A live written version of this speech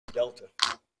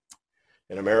Delta.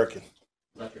 An American.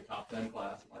 Is that your top 10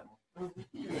 class?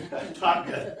 Top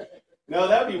 10. No,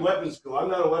 that would be weapons school. I'm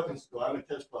not a weapons school. I'm a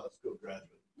test pilot school graduate.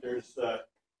 There's a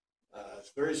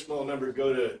very small number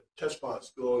go to test pilot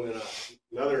school, and then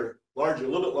another larger, a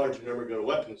little bit larger number go to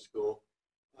weapons school.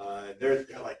 They're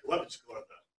like the weapons school are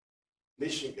the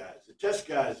mission guys. The test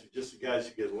guys are just the guys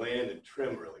who can land and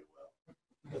trim really well.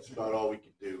 That's about all we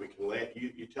can do. We can land.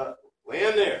 You tell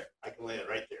land there. I can land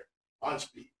right there on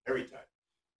speed every time.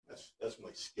 That's my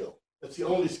skill. That's the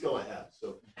only skill I have.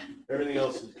 So everything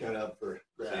else is kind of up for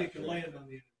grabs. So you can land on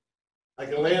the enemy. I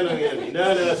can land on the enemy.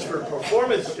 No, that's for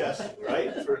performance testing,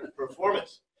 right? For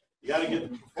performance. You got to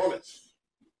get the performance.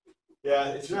 Yeah,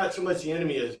 it's not so much the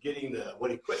enemy as getting the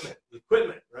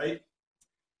equipment, right?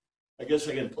 I guess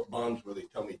I can put bombs where they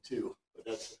tell me to, but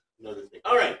that's another thing.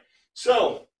 All right,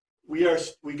 so we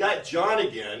got John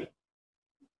again,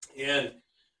 and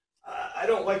I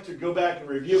don't like to go back and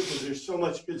review because there's so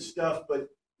much good stuff, but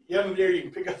you have them there, you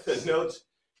can pick up the notes.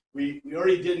 We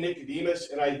already did Nicodemus,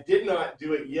 and I did not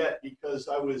do it yet because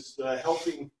I was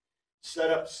helping set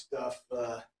up stuff,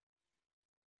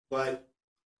 but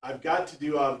I've got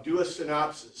to I'll do a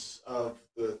synopsis of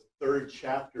the 3rd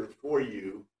chapter for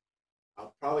you.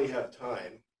 I'll probably have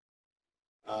time,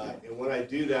 and when I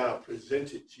do that, I'll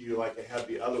present it to you like I have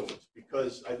the other ones,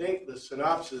 because I think the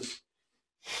synopsis,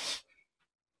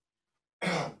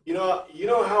 you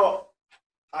know how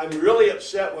I'm really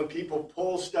upset when people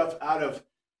pull stuff out of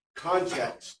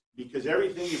context, because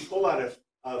everything you pull out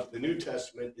of the New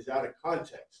Testament is out of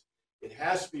context. It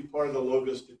has to be part of the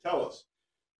Logos to tell us.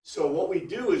 So what we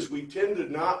do is we tend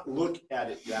to not look at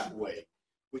it that way,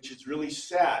 which is really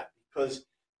sad, because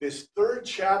this 3rd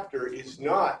chapter is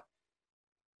not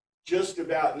just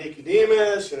about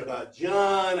Nicodemus and about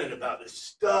John and about this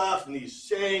stuff and these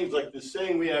sayings like the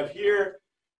saying we have here.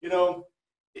 You know,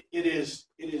 it is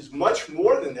much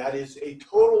more than that. It's a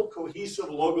total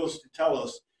cohesive Logos to tell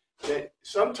us that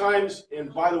sometimes,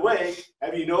 and by the way,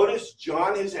 have you noticed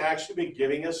John has actually been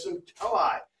giving us some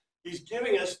teli. He's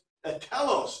giving us a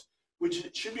telos,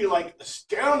 which should be like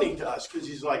astounding to us, because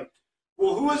he's like,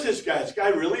 well, who is this guy? Is this guy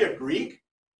really a Greek?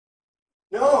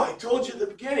 No, I told you at the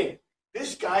beginning.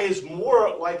 This guy is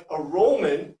more like a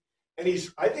Roman,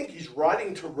 and I think he's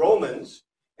writing to Romans,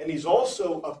 and he's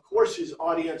also, of course, his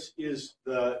audience is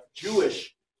the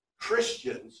Jewish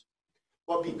Christians.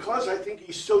 But because I think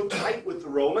he's so tight with the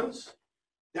Romans,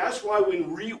 that's why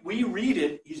when we read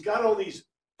it, he's got all these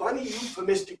funny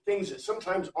euphemistic things that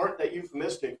sometimes aren't that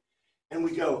euphemistic. And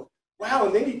we go, wow,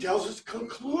 and then he tells us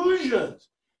conclusions.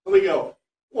 And we go,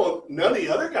 well, none of the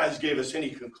other guys gave us any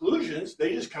conclusions.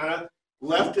 They just kind of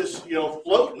left us,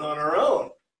 floating on our own.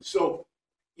 So,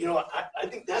 I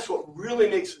think that's what really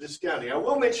makes it astounding. I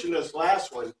will mention this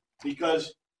last one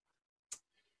because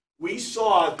we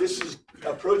saw this is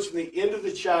approaching the end of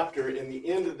the chapter and the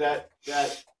end of that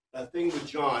thing with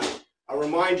John. I'll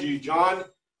remind you, John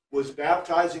was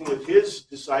baptizing with his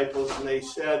disciples, and they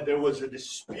said there was a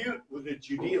dispute with a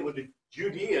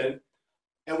Judean,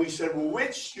 and we said, well,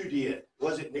 which Judean?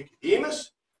 Was it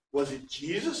Nicodemus? Was it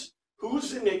Jesus?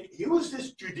 He was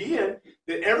this Judean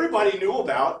that everybody knew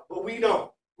about, but we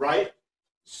don't, right?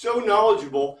 So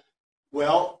knowledgeable.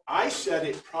 Well, I said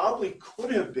it probably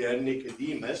could have been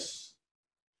Nicodemus.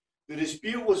 The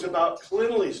dispute was about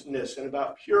cleanliness and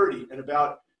about purity and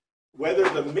about whether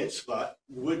the mitzvah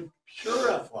would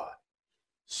purify.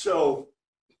 So,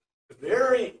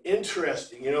 very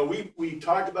interesting. We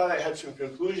talked about it, had some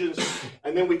conclusions,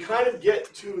 and then we kind of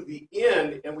get to the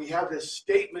end, and we have this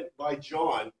statement by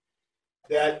John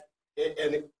that,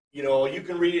 and you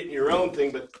can read it in your own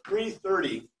thing, but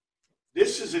 3:30,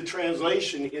 this is a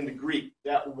translation in the Greek.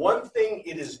 That one thing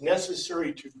it is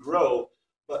necessary to grow,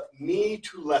 but me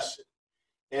to lessen.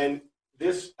 And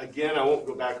this, again, I won't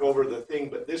go back over the thing,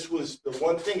 but this was the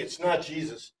one thing. It's not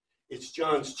Jesus. It's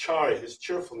John's chara, his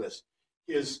cheerfulness,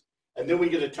 and then we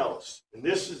get a telos. And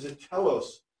this is a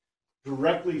telos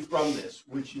directly from this,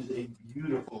 which is a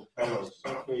beautiful telos.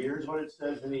 Okay, here's what it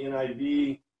says in the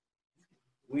NIV.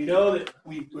 We know that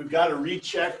we've got to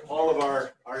recheck all of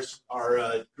our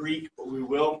Greek, but we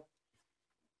will.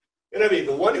 NIV,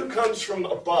 the one who comes from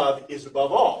above is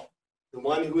above all. The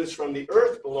one who is from the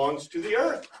earth belongs to the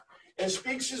earth and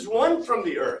speaks as one from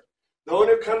the earth. The one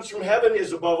who comes from heaven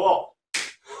is above all.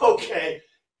 Okay,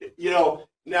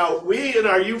 now we in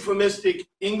our euphemistic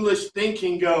English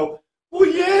thinking go, well,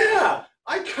 yeah,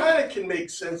 I kind of can make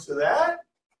sense of that.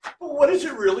 But what does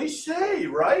it really say,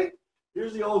 right?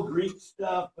 Here's the old Greek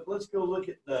stuff, but let's go look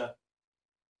at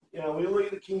we look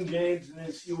at the King James and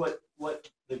then see what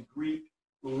the Greek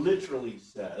literally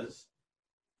says.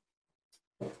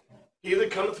 He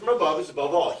that cometh from above is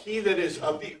above all. He that is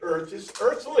of the earth is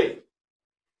earthly,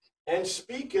 and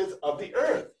speaketh of the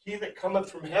earth. He that cometh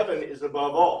from heaven is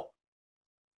above all.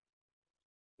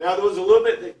 Now, there was a little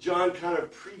bit that John kind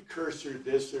of precursored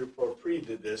this or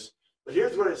pre-did this, but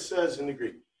here's what it says in the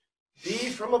Greek. The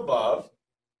from above,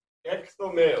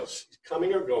 ekthomos,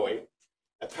 coming or going,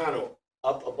 apano,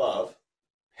 up above,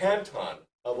 panton,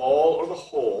 of all or the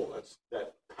whole, that's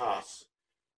that pas.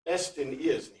 Estin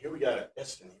is, and here we got it,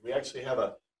 estin. We actually have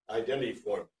an identity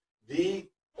form. The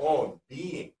on,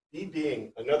 being, the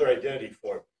being, another identity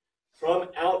form. From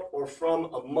out or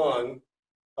from among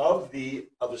of the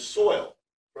soil.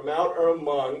 From out or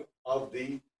among of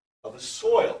the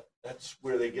soil. That's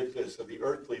where they get this, of the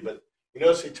earthly. But you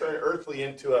notice they turn earthly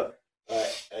into a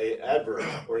adverb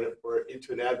or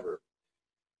into an adverb.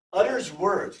 Utters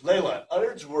words, Layla,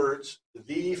 utters words,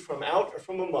 the from out or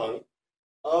from among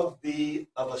of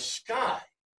a sky,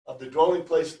 of the dwelling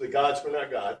place of the gods who are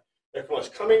not God, that was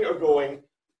coming or going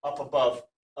up above,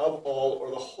 of all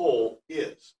or the whole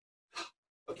is.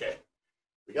 Okay,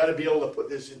 we got to be able to put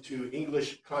this into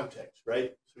English context,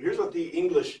 right? So here's what the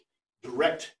English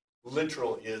direct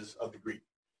literal is of the Greek.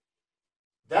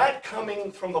 That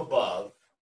coming from above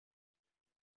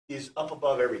is up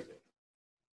above everything.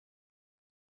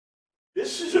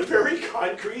 This is a very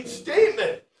concrete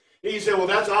statement. And you say, well,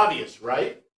 that's obvious,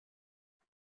 right?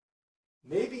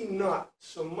 Maybe not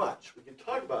so much. We can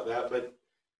talk about that, but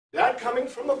that coming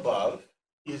from above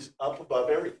is up above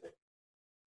everything.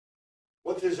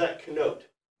 What does that connote?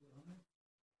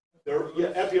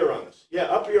 Epiuranos. Yeah,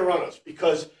 epiuranos,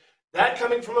 because that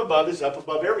coming from above is up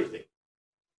above everything.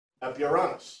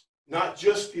 Epiuranos. Not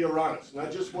just the Uranus,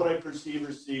 not just what I perceive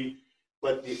or see,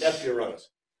 but the epiuranos.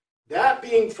 That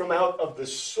being from out of the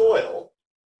soil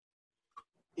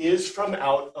is from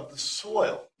out of the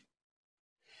soil,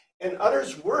 and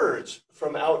utters words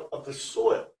from out of the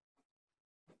soil.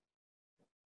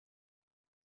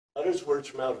 Utters words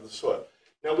from out of the soil.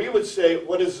 Now we would say,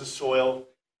 what is the soil?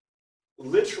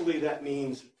 Literally that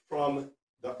means from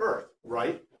the earth,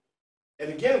 right? And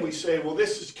again we say, well,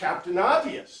 this is Captain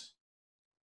Obvious.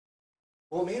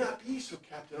 Well, it may not be so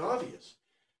Captain Obvious,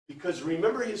 because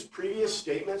remember his previous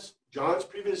statements, John's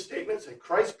previous statements and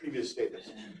Christ's previous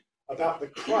statements about the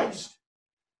Christ.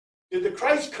 Did the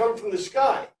Christ come from the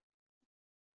sky?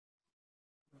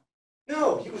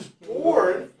 No, he was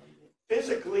born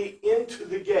physically into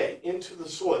the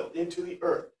soil, into the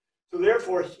earth. So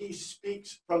therefore, he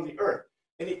speaks from the earth.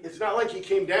 And it's not like he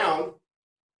came down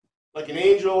like an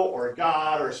angel or a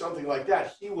god or something like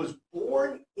that. He was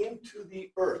born into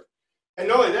the earth. And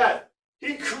not only that,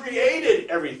 he created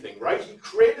everything, right? He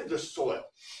created the soil.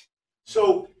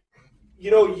 So,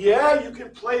 yeah, you can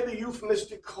play the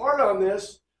euphemistic card on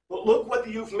this, but look what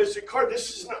the euphemistic card,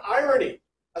 this is an irony,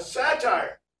 a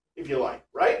satire, if you like,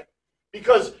 right?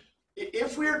 Because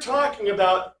if we're talking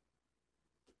about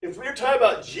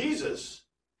Jesus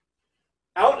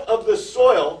out of the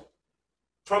soil,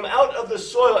 from out of the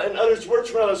soil, and others words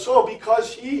from out of the soil,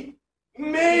 because he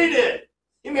made it.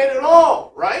 He made it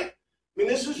all, right? I mean,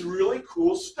 this is really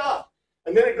cool stuff.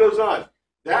 And then it goes on.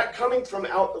 That coming from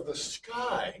out of the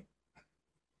sky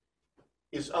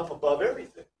is up above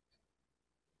everything.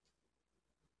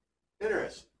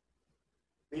 Interesting.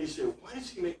 And you say, why does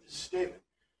he make this statement?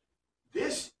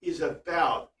 This is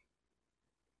about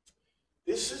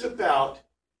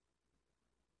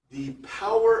the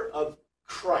power of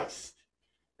Christ.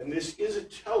 And this is a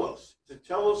telos. It's a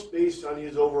telos based on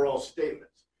his overall statements.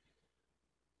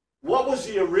 What was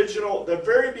the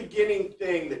very beginning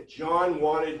thing that John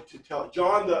wanted to tell?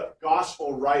 John, the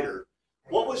gospel writer,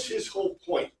 what was his whole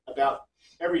point about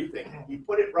everything? He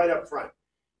put it right up front.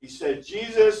 He said,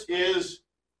 Jesus is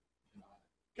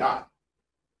God.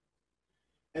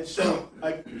 And so,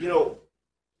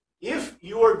 if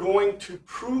you are going to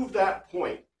prove that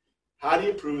point, how do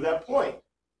you prove that point?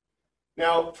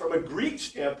 Now, from a Greek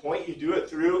standpoint, you do it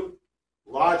through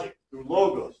logic, through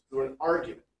logos, through an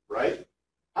argument, right?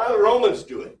 How do the Romans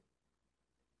do it?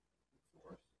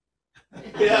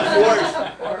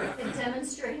 Yeah, force. They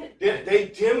demonstrate.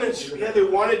 They demonstrate. Yeah, they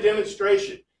want a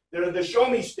demonstration. They're the show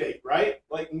me state, right?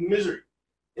 Like misery.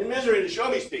 In misery, the show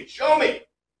me state. Show me.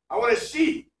 I want to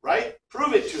see, right?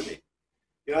 Prove it to me.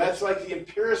 That's like the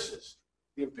empiricists.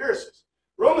 The empiricists.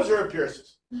 Romans are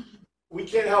empiricists. We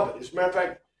can't help it. As a matter of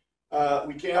fact,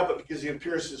 we can't help it because the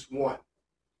empiricists won.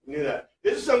 You knew that.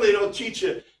 This is something they don't teach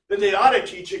you, that they ought to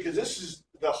teach you, because this is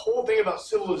the whole thing about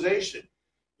civilization.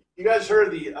 You guys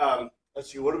heard the,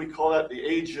 let's see, what do we call that? The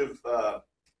age of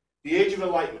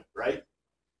enlightenment, right?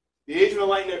 The age of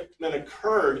enlightenment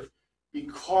occurred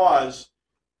because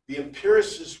the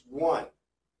empiricists won.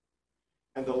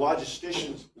 and the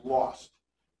logisticians lost,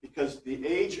 because the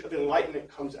age of enlightenment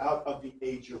comes out of the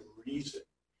age of reason.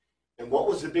 And what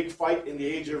was the big fight in the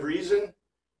age of reason?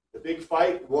 The big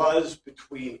fight was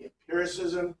between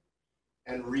empiricism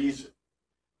and reason.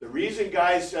 The reason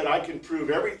guys said, I can prove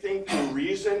everything through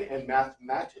reason and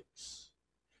mathematics,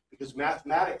 because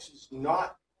mathematics is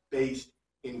not based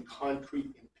in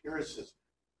concrete empiricism.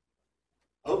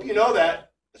 I hope you know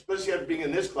that, especially after being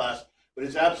in this class, but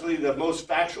it's absolutely the most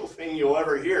factual thing you'll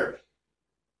ever hear.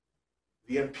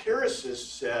 The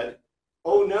empiricists said,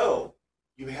 oh no,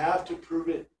 you have to prove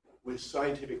it with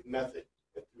scientific method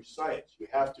and through science. You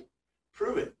have to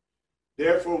prove it.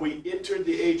 Therefore, we entered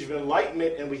the age of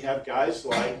enlightenment, and we have guys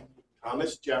like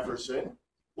Thomas Jefferson.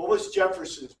 What was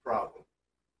Jefferson's problem?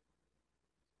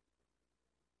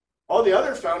 All the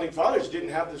other founding fathers didn't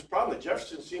have this problem.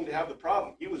 Jefferson seemed to have the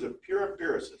problem. He was a pure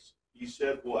empiricist. He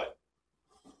said what?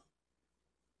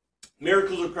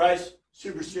 Miracles of Christ,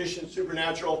 superstition,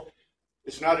 supernatural.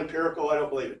 It's not empirical. I don't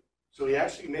believe it. So he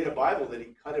actually made a Bible that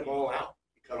he cut them all out.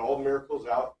 He cut all the miracles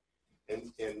out.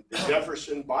 And the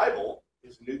Jefferson Bible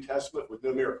is a New Testament with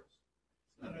no miracles.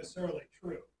 It's not necessarily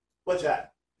true. What's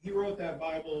that? He wrote that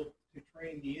Bible to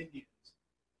train the Indians,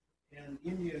 and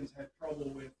Indians had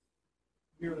trouble with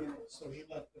miracles, so he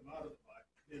left them out of the Bible,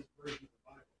 his version of the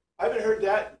Bible. I haven't heard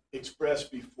that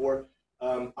expressed before.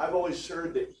 I've always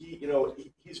heard that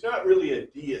he's not really a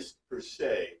deist per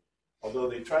se, although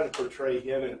they try to portray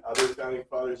him and other founding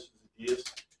fathers as a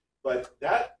deist. But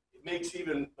that makes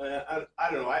even, I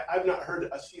don't know, I've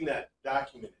not seen that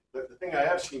documented. But the thing I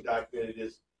have seen documented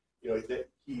is, that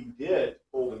he did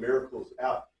pull the miracles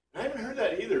out. And I haven't heard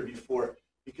that either before,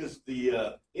 because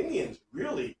the Indians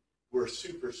really were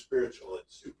super spiritual and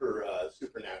super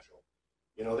supernatural.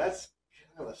 That's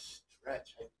kind of a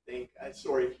stretch, I think. I'm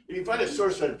sorry. If you find a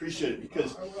source, I'd appreciate it,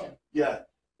 because, yeah.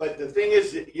 But the thing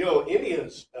is that,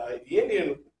 Indians, the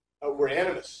Indian were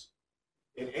animists.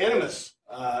 In animus,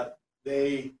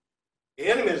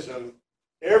 animism,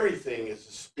 everything is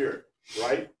a spirit,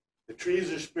 right? The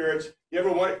trees are spirits. You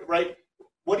ever want, right?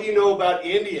 What do you know about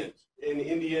Indians and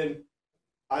Indian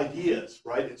ideas,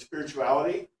 right? And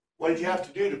spirituality? What did you have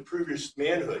to do to prove your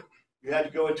manhood? You had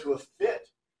to go into a fit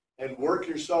and work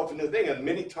yourself into the thing. And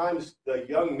many times the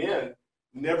young men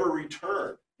never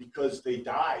returned because they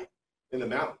died in the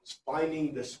mountains,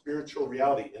 finding the spiritual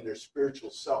reality in their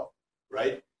spiritual self,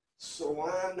 right? So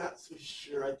I'm not so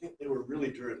sure. I think they were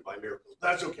really driven by miracles.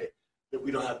 That's okay. But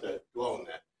we don't have to dwell on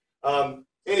that.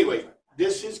 Anyway,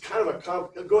 this is kind of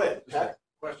a go ahead, Pat.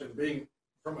 Question being,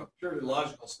 from a purely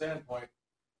logical standpoint,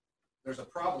 there's a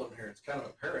problem here. It's kind of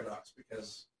a paradox,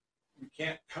 because you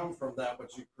can't come from that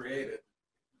which you created.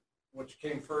 Which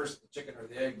came first, the chicken or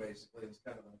the egg, basically, is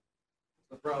kind of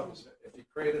the problem. If you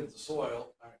created the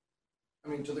soil, I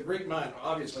mean, to the Greek mind,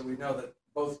 obviously we know that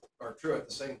both are true at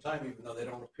the same time, even though they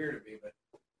don't appear to be. But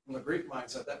from the Greek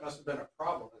mindset, that must have been a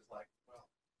problem. It's like, well,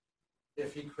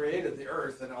 if he created the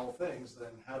earth and all things,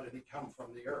 then how did he come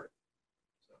from the earth?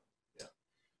 So,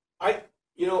 yeah.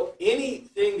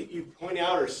 Anything that you point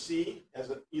out or see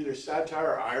as either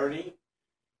satire or irony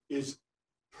is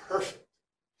perfect,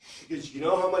 because you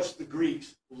know how much the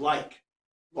Greeks like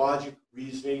logic,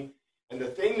 reasoning, and the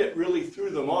thing that really threw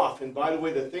them off, and by the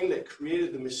way, the thing that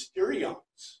created the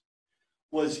Mysterions,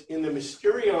 was in the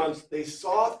Mysterions, they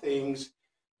saw things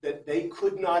that they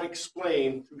could not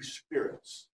explain through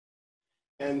spirits.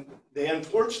 And they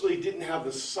unfortunately didn't have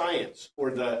the science, or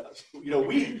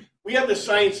we have the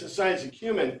science of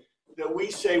human, that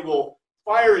we say, well,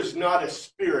 fire is not a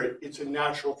spirit, it's a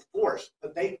natural force.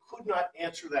 But they could not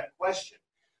answer that question.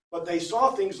 But they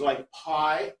saw things like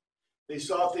pi, they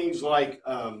saw things like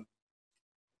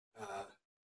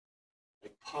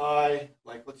pi,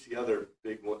 like what's the other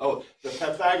big one? Oh, the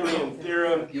Pythagorean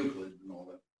theorem. Euclid and all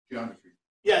that. Geometry.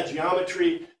 Yeah,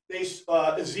 geometry. They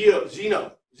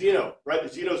Zeno, right? The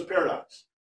Zeno's paradox.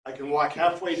 I can walk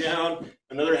halfway down,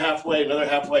 another halfway.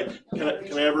 Can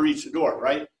I ever reach the door,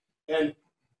 right? And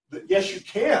yes, you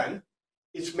can.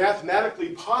 It's mathematically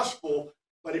possible,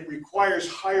 but it requires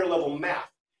higher level math.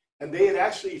 And they had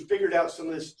actually figured out some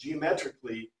of this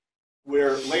geometrically,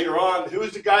 where later on, who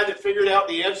was the guy that figured out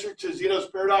the answer to Zeno's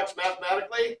paradox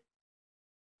mathematically?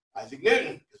 Isaac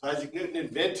Newton, because Isaac Newton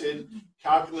invented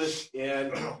calculus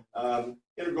and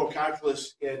integral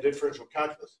calculus and differential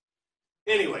calculus.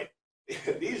 Anyway,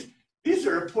 these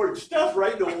are important stuff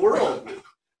right in the world.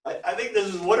 I think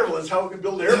this is wonderful. It's how we can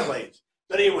build airplanes.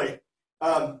 But anyway,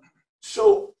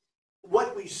 so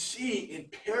what we see in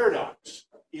paradox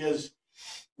is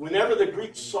whenever the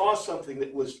Greeks saw something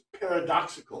that was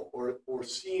paradoxical or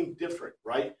seemed different,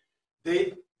 right?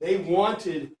 They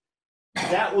wanted,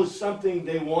 that was something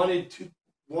they wanted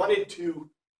wanted to,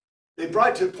 they brought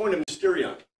it to the point of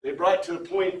mysterion. They brought it to the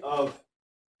point of,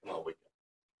 come on, wake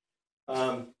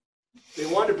up. They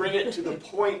wanted to bring it to the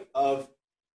point of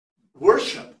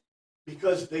worship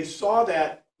because they saw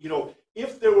that,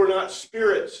 if there were not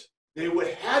spirits, there would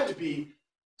had to be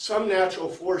some natural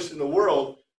force in the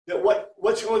world that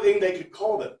what's the only thing they could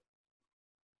call them?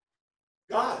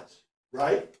 Gods,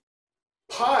 right?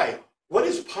 Pi. What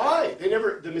is pi? The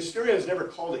Mysterians never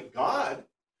called it God,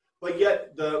 but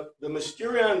yet the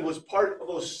Mysterion was part of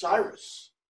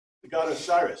Osiris, the god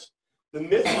Osiris. The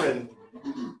Mithrin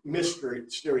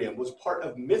Mysterion was part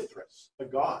of Mithras, a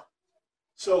god.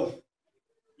 So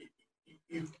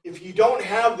if you don't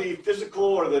have the physical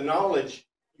or the knowledge,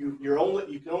 you can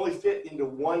only fit into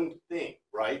one thing,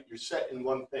 right? You're set in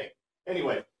one thing.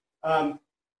 Anyway,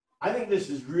 I think this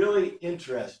is really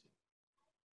interesting.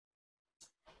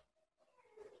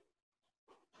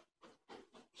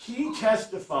 He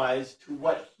testifies to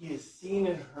what he has seen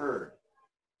and heard,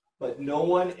 but no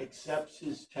one accepts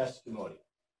his testimony.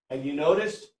 And you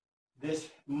notice this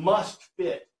must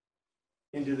fit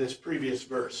into this previous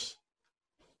verse.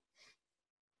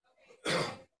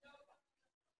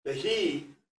 The he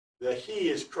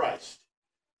is Christ.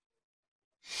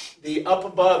 The up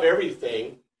above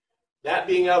everything, that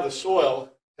being out of the soil,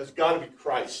 has got to be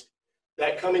Christ.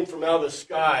 That coming from out of the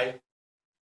sky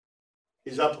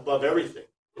is up above everything.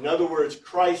 In other words,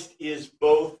 Christ is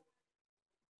both.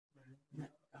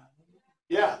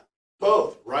 Yeah,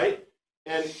 both, right?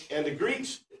 And the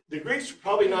Greeks would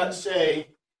probably not say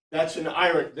that's an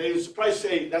irony. They would probably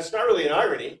say that's not really an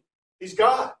irony. He's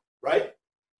God, right?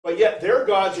 But yet their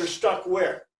gods are stuck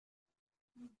where?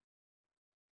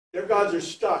 Their gods are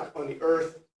stuck on the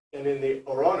earth and in the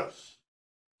Oranos.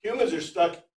 Humans are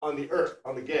stuck on the earth,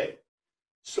 on the gay.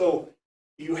 So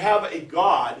you have a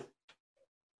God,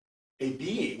 a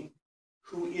being,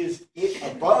 who is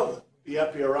above the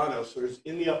Epiuranos, or is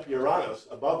in the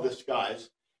Epiuranos, above the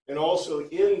skies, and also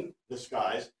in the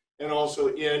skies, and also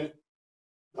in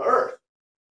the earth.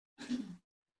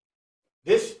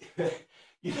 This,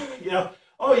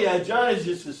 oh yeah, John is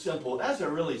just that's a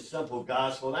really simple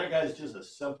gospel. That guy's just a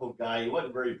simple guy. He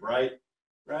wasn't very bright,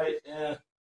 right?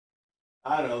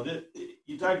 I don't know.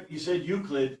 You said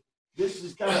Euclid. This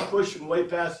is kind of pushing way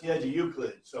past the edge of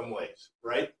Euclid in some ways,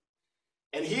 right?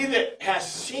 And he that has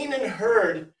seen and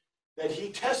heard, that he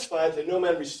testifieth, that no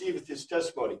man receiveth his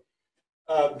testimony.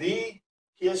 He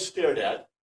has stared at,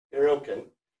 Erokin,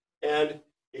 and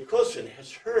Ekosin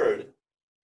has heard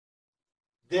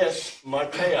this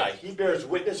Martai. He bears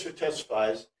witness or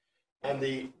testifies, and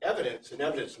the evidence,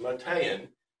 Martaian,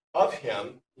 of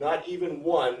him, not even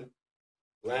one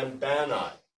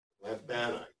Lambani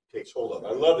takes hold of.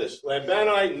 I love this.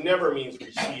 Lambani never means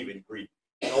receive in Greek.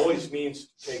 It always means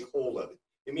to take hold of it.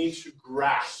 It means to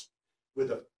grasp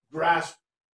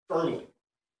firmly.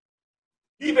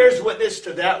 He bears witness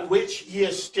to that which he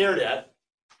has stared at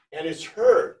and is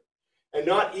heard, and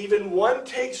not even one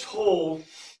takes hold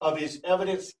of his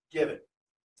evidence given.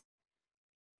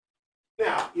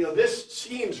 Now, this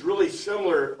seems really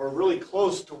similar or really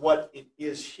close to what it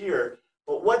is here,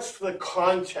 but what's the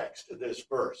context of this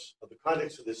verse, of the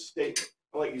context of this statement?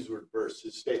 I like to use the word verse,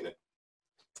 his statement.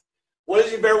 What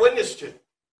does he bear witness to?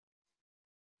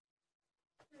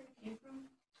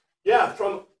 Yeah,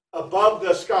 from above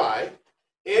the sky,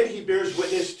 and he bears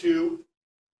witness to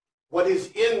what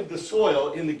is in the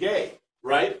soil, in the gay,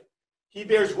 right? He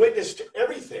bears witness to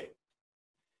everything.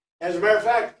 As a matter of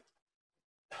fact,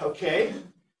 okay,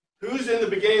 who's in the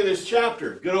beginning of this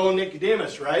chapter? Good old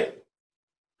Nicodemus, right?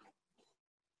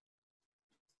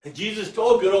 And Jesus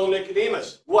told good old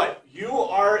Nicodemus, what? You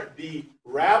are the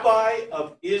rabbi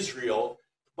of Israel,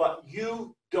 but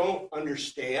you don't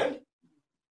understand,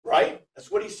 right? That's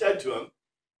what he said to him.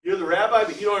 You're the rabbi,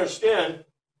 but you don't understand.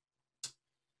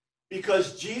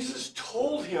 Because Jesus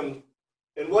told him,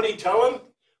 and what did he tell him?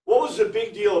 What was the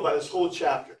big deal about this whole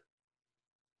chapter?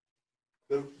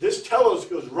 This telos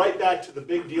goes right back to the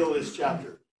big deal of this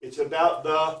chapter. It's about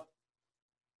the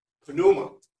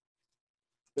pneuma.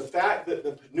 The fact that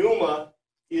the pneuma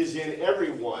is in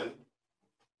everyone,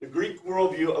 the Greek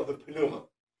worldview of the pneuma.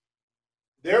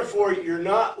 Therefore, you're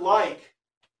not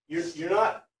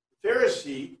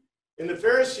Pharisee, and the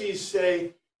Pharisees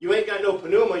say, you ain't got no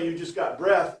pneuma, you just got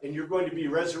breath, and you're going to be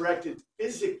resurrected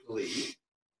physically.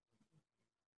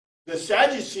 The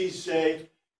Sadducees say,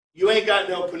 you ain't got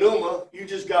no pneuma, you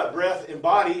just got breath and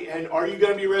body, and are you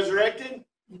going to be resurrected?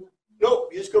 Nope,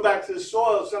 you just go back to the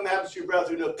soil, something happens to your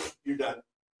breath, you're done,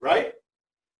 right?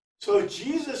 So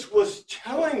Jesus was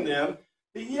telling them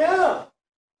that, yeah,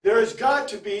 there has got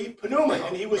to be pneuma,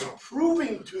 and he was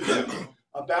proving to them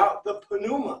about the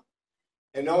pneuma.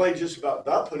 And not only just about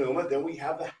the pneuma, then we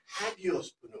have the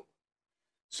hagios pneuma.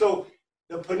 So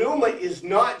the pneuma is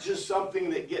not just something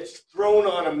that gets thrown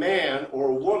on a man or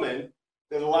a woman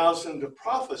that allows them to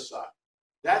prophesy.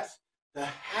 That's the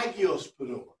hagios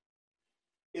pneuma.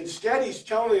 Instead, he's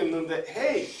telling them that,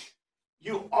 hey,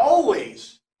 you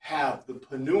always have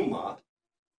the pneuma.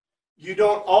 You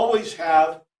don't always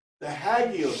have the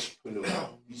hagios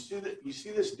pneuma. You see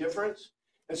this difference?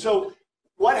 And so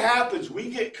what happens? We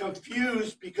get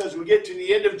confused because we get to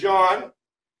the end of John.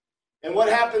 And what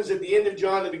happens at the end of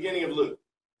John, the beginning of Luke?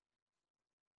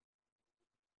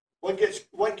 What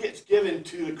gets given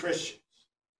to the Christians?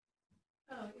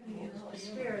 Oh, the Holy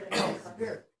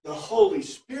Spirit. The Holy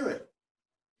Spirit.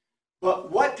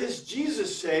 But what does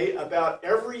Jesus say about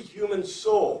every human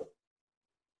soul?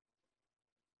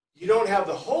 You don't have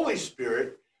the Holy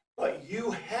Spirit, but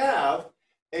you have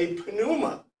a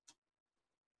pneuma.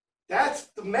 That's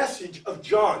the message of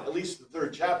John, at least the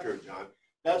 3rd chapter of John.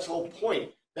 That's the whole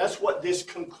point. That's what this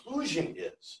conclusion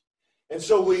is. And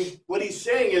so what he's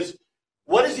saying is,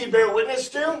 what does he bear witness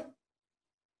to?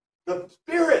 The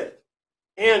Spirit.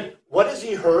 And what has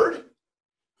he heard?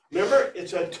 Remember,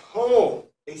 it's a tone,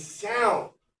 a sound.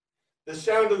 The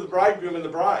sound of the bridegroom and the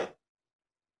bride.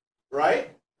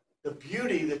 Right? The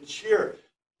beauty, the cheer,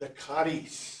 the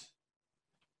charis.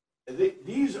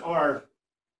 These are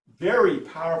very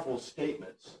powerful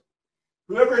statements.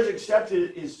 Whoever is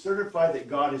accepted is certified that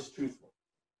God is truthful.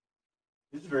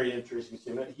 This is a very interesting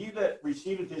statement. He that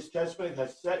receiveth his testimony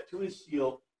has set to his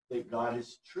seal that God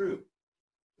is true.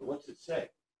 So what's it say?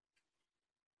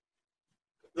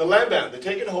 The Laban, the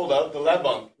taken hold of, the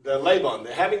Laban,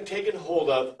 the having taken hold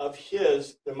of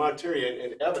his, the martyrion,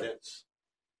 and evidence,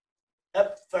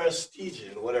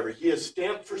 epphrastigian, whatever, he is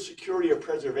stamped for security or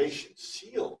preservation,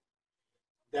 sealed.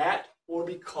 That or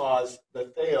because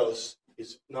the theos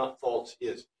is not false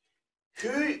is.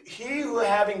 He who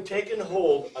having taken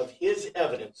hold of his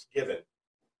evidence given,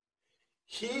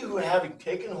 he who having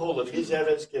taken hold of his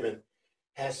evidence given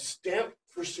has stamped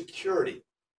for security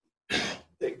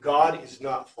that God is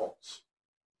not false.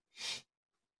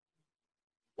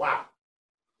 Wow.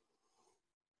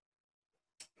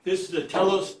 This is a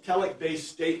telic-based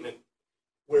statement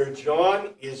where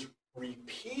John is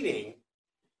repeating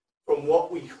from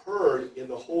what we heard in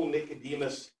the whole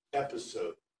Nicodemus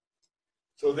episode.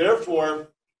 So therefore,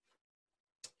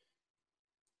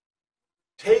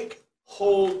 take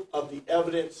hold of the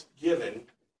evidence given,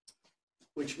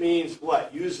 which means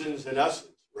what? Usins and usins,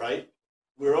 right?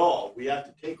 We have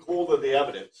to take hold of the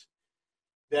evidence.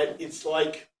 That it's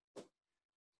like,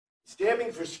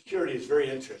 stamping for security is very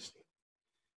interesting.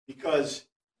 Because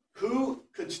who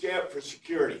could stamp for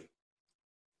security?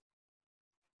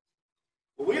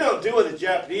 Well, we don't do what the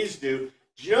Japanese do.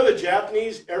 Do you know the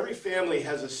Japanese, every family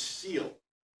has a seal.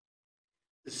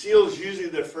 The seal is usually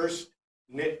the first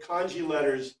kanji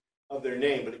letters of their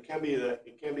name, but it can be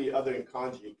other than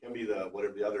kanji. It can be the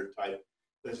other type,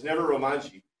 but it's never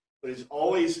romanji. But it's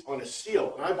always on a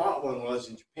seal. And I bought one when I was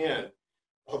in Japan.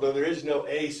 Although there is no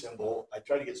A symbol, I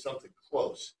tried to get something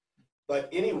close. But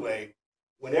anyway,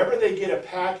 whenever they get a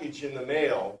package in the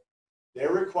mail,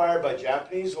 they're required by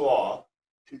Japanese law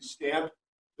to stamp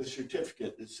the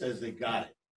certificate that says they got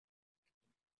it.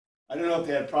 I don't know if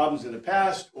they had problems in the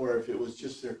past or if it was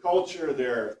just their culture,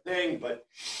 their thing, but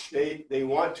they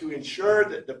want to ensure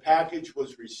that the package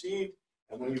was received.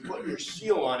 And when you put your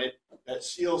seal on it, that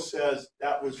seal says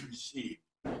that was received.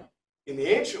 In the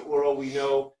ancient world, we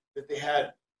know that they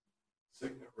had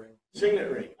signet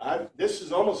ring. This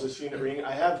is almost a signet ring.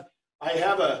 I have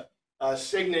a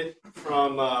signet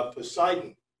from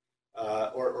Poseidon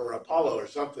or Apollo or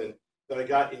something that I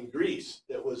got in Greece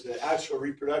that was the actual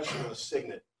reproduction of a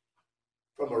signet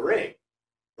from a ring.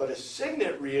 But a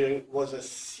signet ring was a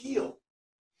seal.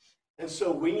 And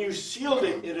so when you sealed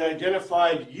it, it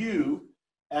identified you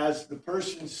as the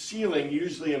person sealing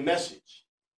usually a message.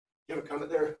 You have a comment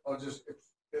there? Oh,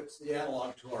 it's the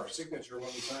analog to our signature when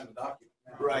we sign the document.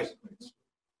 Now, Right. basically. It's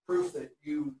proof that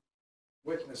you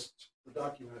witnessed the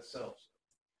document itself.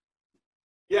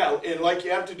 Yeah, and like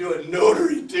you have to do a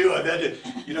notary too. I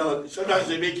bet sometimes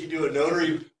they make you do a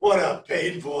notary. What a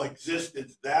painful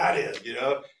existence that is,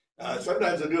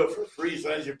 Sometimes they'll do it for free.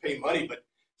 Sometimes you pay money, but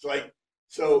it's like,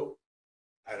 so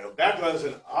I don't know. Back when I was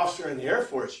an officer in the Air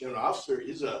Force, an officer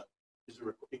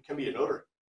it can be a notary.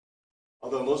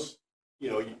 Although most,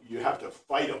 you have to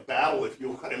fight a battle if you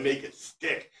want to make it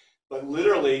stick. But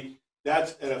literally,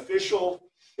 that's an official,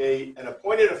 an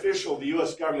appointed official of the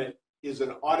U.S. government is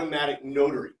an automatic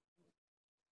notary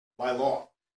by law.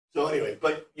 So anyway,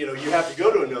 but you have to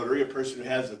go to a notary, a person who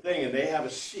has the thing, and they have a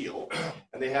seal,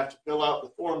 and they have to fill out the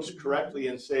forms correctly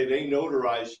and say they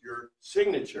notarize your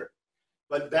signature.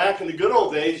 But back in the good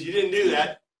old days, you didn't do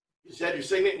that. You just had your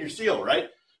signet and your seal, right?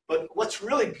 But what's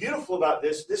really beautiful about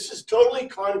this is totally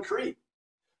concrete.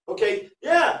 Okay,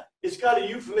 yeah, it's got a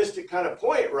euphemistic kind of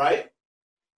point, right?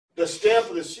 The stamp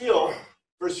of the seal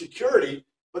for security,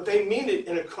 but they mean it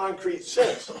in a concrete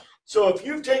sense. So if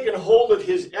you've taken hold of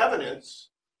his evidence,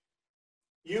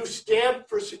 you stamp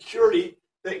for security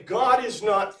that God is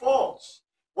not false.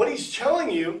 What he's telling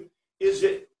you is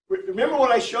that, remember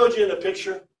what I showed you in the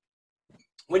picture?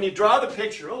 When you draw the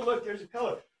picture, oh, look, there's a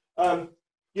color.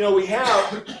 We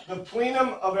have the plenum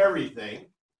of everything.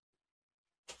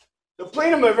 The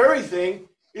plenum of everything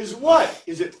is what?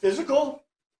 Is it physical?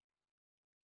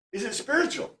 Is it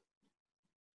spiritual?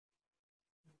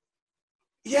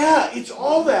 Yeah, it's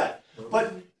all that.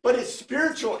 But it's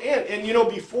spiritual and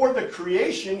before the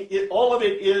creation, all of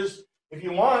it is, if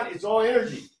you want, it's all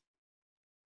energy.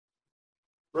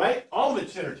 Right? All of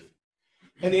it's energy.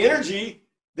 And the energy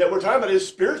that we're talking about is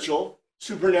spiritual,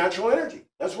 supernatural energy.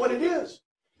 That's what it is.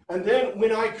 And then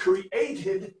when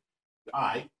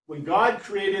when God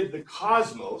created the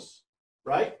cosmos,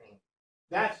 right?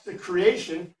 That's the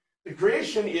creation. The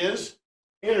creation is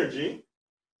energy,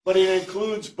 but it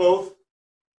includes both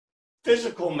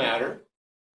physical matter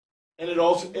and it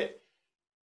also,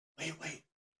 wait.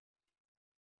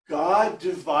 God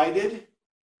divided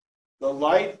the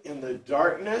light and the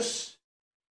darkness.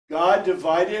 God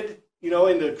divided, in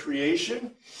the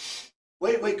creation.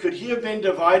 Wait, could he have been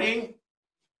dividing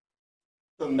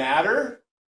the matter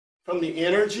from the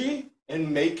energy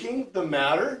and making the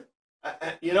matter?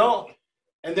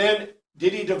 And then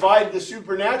did he divide the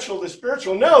supernatural, the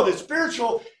spiritual? No, the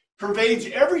spiritual pervades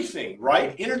everything,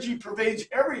 right? Energy pervades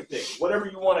everything, whatever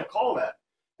you want to call that.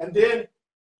 And then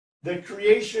the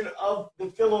creation of the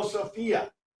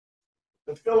philosophia.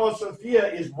 The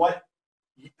philosophia is what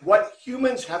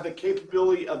humans have the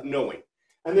capability of knowing.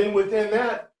 And then within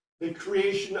that, the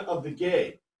creation of the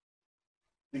gay.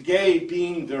 The gay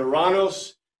being the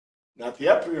Uranus, not the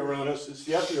Epiuranus, it's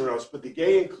the Epiuranus, but the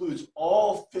gay includes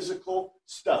all physical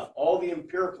stuff, all the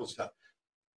empirical stuff.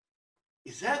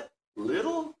 Is that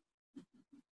little?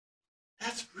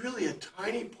 That's really a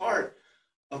tiny part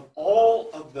of all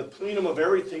of the plenum of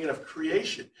everything and of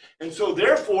creation. And so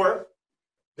therefore,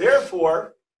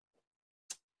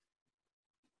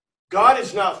 God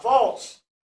is not false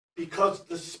because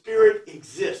the Spirit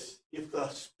exists. If the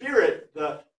Spirit,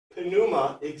 the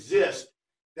pneuma, exists,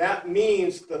 that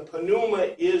means the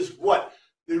pneuma is what?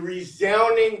 The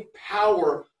resounding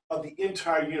power of the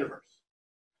entire universe.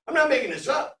 I'm not making this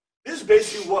up. This is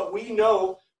basically what we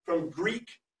know from Greek,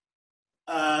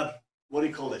 what do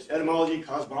you call this? Etymology,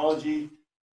 cosmology,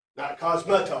 not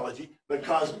cosmetology, but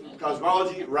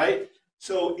cosmology, right?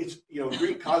 So it's,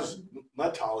 Greek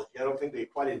cosmetology. I don't think they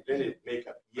quite invented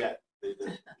makeup yet.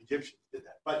 The Egyptians did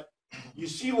that. But you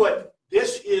see what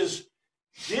this is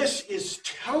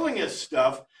telling us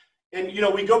stuff. And,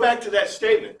 we go back to that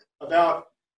statement about,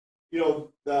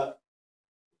 the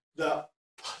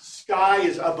sky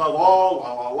is above all,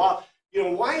 la, la, la.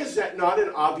 Why is that not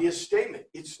an obvious statement?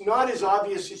 It's not as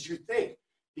obvious as you think.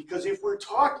 Because if we're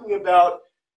talking about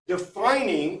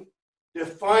defining,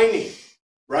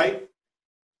 right?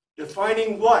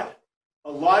 Defining what?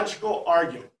 A logical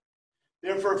argument.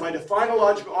 Therefore, if I define a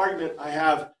logical argument, I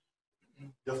have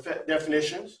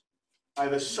definitions, I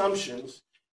have assumptions,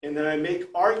 and then I make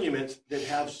arguments that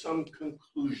have some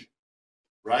conclusion,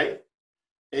 right?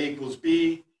 A equals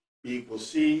B, B equals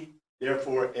C,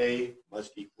 therefore A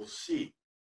must equal C.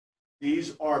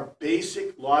 These are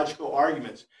basic logical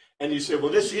arguments. And you say,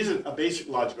 well, this isn't a basic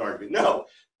logical argument. No,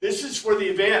 this is for the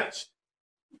advanced,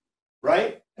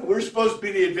 right? And we're supposed to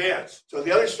be the advanced. So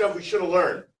the other stuff we should have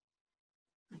learned.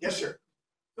 Yes, sir.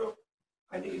 So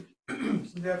I need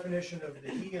some definition of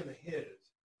the he and the his.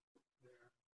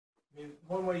 I mean,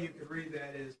 one way you could read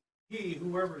that is he,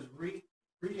 whoever's reading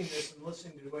this and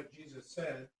listening to what Jesus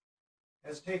said,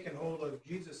 has taken hold of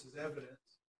Jesus'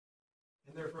 evidence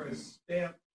and therefore has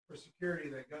stamped for security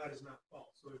that God is not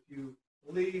false. So if you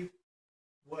believe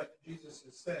what Jesus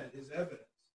has said, his evidence,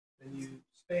 then you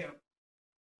stamp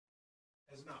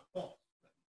as not false,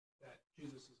 that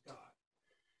Jesus is God.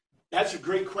 That's a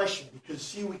great question because,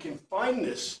 see, we can find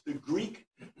this. The Greek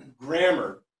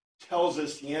grammar tells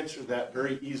us the answer to that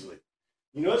very easily.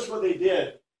 You notice what they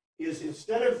did is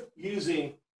instead of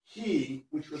using he,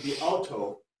 which would be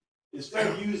auto, instead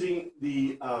of using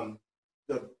the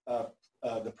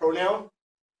pronoun,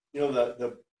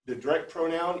 the direct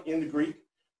pronoun in the Greek,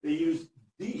 they used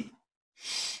the.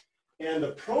 and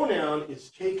the pronoun is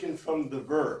taken from the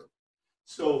verb.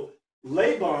 So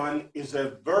Laban is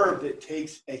a verb that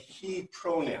takes a he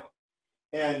pronoun.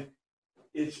 And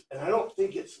I don't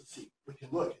think it's, let's see, we can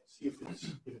look and see if it's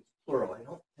plural. I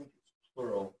don't think it's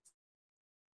plural.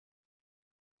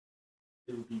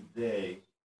 It would be they,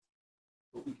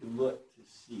 but we can look to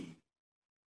see.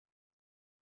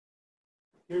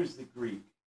 Here's the Greek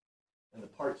and the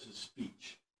parts of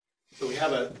speech. So we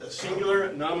have a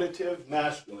singular nominative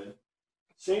masculine,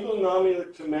 single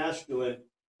nominative masculine,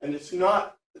 and it's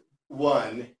not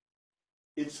one,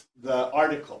 it's the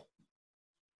article.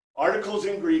 Articles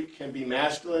in Greek can be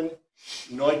masculine,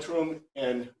 neutrum,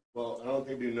 and, well, I don't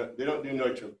think they don't do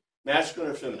neutrum.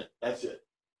 Masculine or feminine, that's it.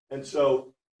 And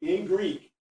so in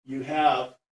Greek, you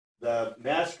have the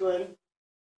masculine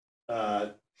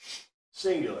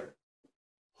singular,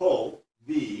 ho,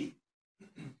 the,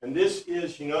 and this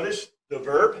is, you notice the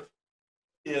verb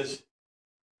is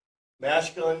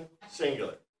masculine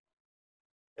singular.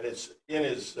 And it's in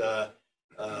his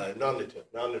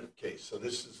nominative case. So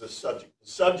this is the subject. The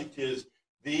subject is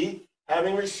the,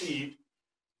 having received,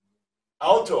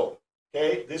 auto.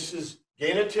 Okay, this is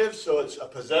genitive, so it's a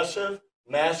possessive,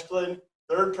 masculine,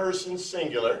 third person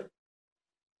singular.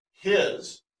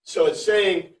 His, so it's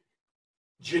saying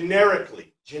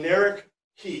generically, generic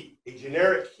he, a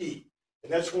generic he.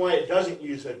 And that's why it doesn't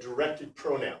use a directed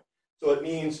pronoun. So it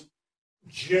means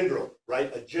general,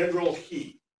 right? A general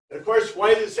he. And of course,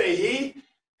 why does it say he?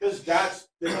 Because that's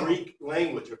the Greek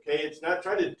language, okay? It's not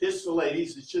trying to diss the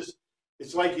ladies. It's just,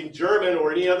 it's like in German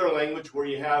or any other language where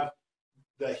you have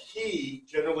the he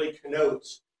generally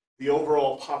connotes the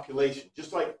overall population.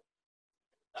 Just like,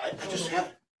 I just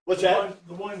have, what's that?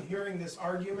 The one hearing this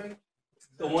argument?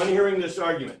 The one hearing this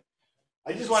argument.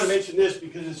 I just want to mention this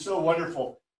because it's so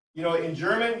wonderful. You know, in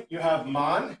German, you have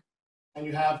Mann and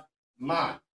you have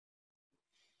Mann.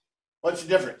 What's the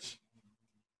difference?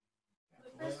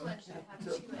 The first one should have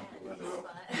 2 ends,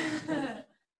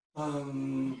 but.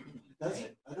 Does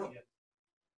it? I don't.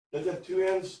 Does it have 2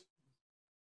 ends?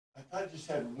 I thought it just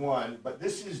had one, but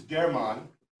this is der Mann,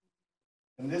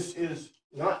 and this is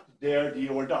not der, die,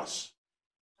 or das.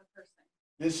 A person.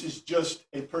 This is just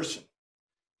a person.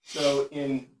 So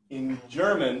in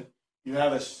German, you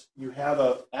have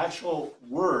a actual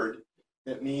word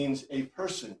that means a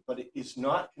person, but it is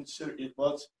not considered.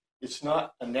 It's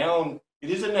not a noun.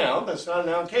 It is a noun, but it's not a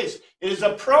noun case. It is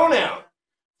a pronoun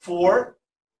for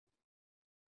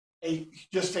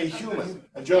just a human,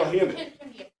 a general human. It can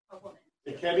be a woman.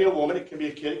 It can be a woman. It can be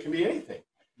a kid. It can be anything.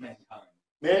 Mankind.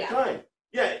 Mankind.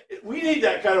 Yeah, we need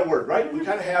that kind of word, right? We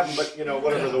kind of have them, but you know,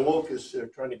 whatever, the woke is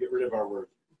trying to get rid of our word.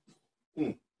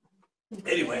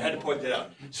 Anyway, I had to point that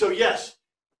out. So yes,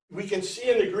 we can see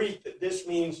in the Greek that this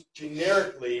means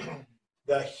generically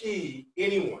the he,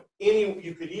 anyone.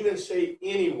 You could even say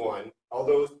anyone,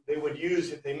 although they would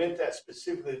use, if they meant that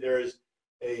specifically, there is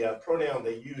a pronoun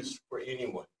they use for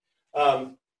anyone.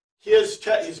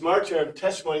 His martyrdom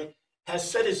testimony has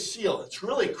set his seal. It's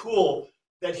really cool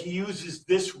that he uses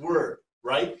this word,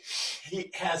 right? He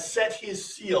has set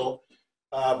his seal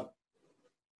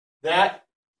that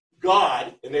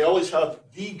God, and they always have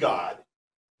the God.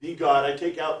 The God, I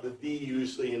take out the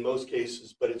usually in most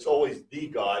cases, but it's always the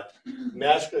God,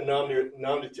 masculine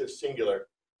nominative singular.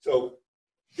 So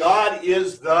God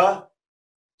is the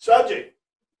subject.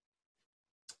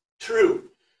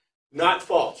 True, not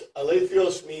false.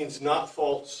 Aletheos means not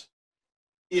false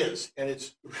is, and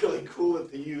it's really cool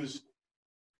that they use,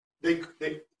 they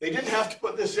didn't have to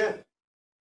put this in.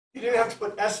 He didn't have to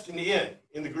put est in the end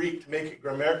in the Greek to make it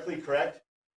grammatically correct,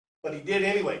 but he did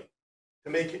anyway. To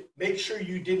make sure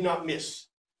you did not miss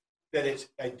that it's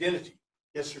identity.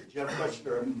 Yes, sir. Do you have a question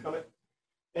or a comment?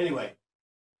 Anyway,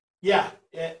 yeah.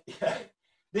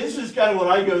 This is kind of what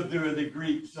I go through in the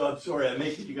Greek, so I'm sorry I'm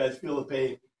making you guys feel the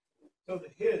pain. So the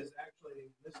his actually,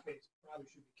 in this case, probably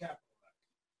should be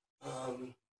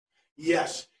capitalized.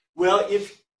 Yes. Well,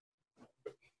 if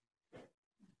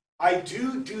I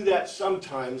do that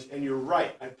sometimes, and you're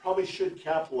right, I probably should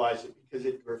capitalize it because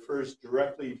it refers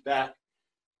directly back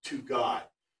to God.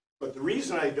 But the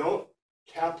reason I don't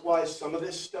capitalize some of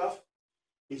this stuff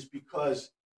is because,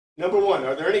 number one,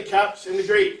 are there any caps in the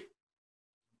Greek?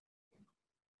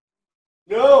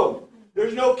 No,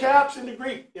 there's no caps in the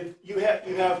Greek. If you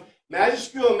have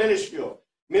majuscule and minuscule.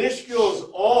 Minuscule is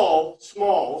all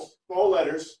small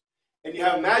letters, and you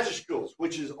have majuscules,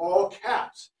 which is all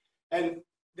caps. And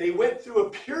they went through a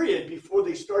period before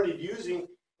they started using,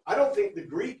 I don't think the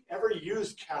Greek ever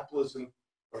used capitalism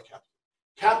or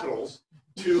capitals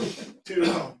to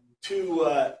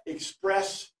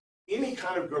express any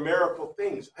kind of grammatical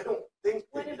things. I don't think.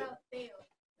 What about Theo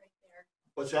right there?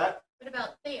 What's that?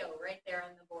 about Theo right there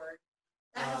on the board?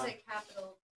 That has a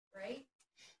capital, right?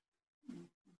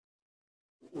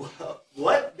 Well,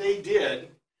 what they did,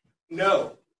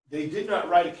 no, they did not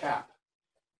write a cap.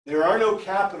 There are no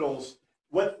capitals.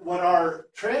 What our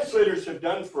translators have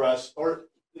done for us, or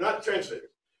not translators,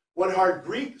 what our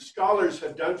Greek scholars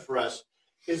have done for us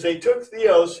is they took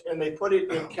Theos and they put it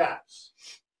in caps.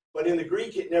 But in the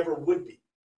Greek, it never would be.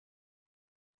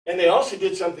 And they also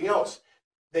did something else.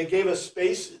 They gave us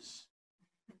spaces.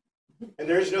 And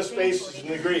there's no spaces in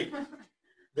the Greek.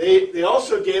 They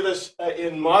also gave us,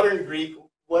 in modern Greek,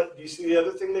 what, do you see the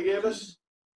other thing they gave us?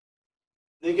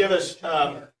 They give us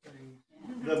the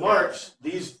marks,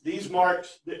 these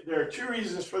marks. There are two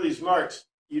reasons for these marks.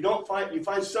 You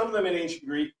find some of them in ancient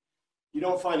Greek. You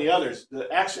don't find the others.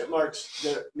 The accent marks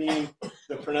that mean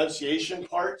the pronunciation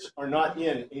parts are not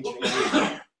in ancient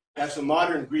Greek. That's a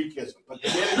modern Greekism. But they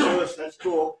did it to us. That's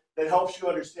cool. That helps you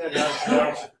understand how to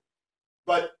pronounce it.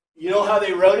 But you know how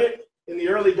they wrote it in the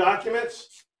early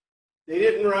documents? They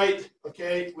didn't write,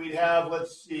 okay, we'd have,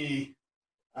 let's see,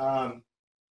 oh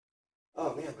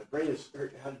man, my brain is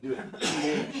hurting how to do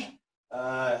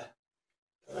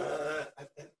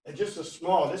it. Just a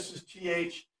small, this is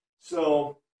TH,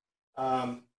 so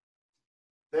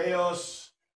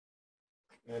Theos,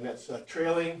 and that's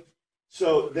trailing.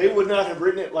 So they would not have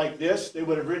written it like this. They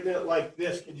would have written it like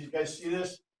this. Can you guys see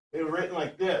this? They were written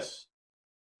like this.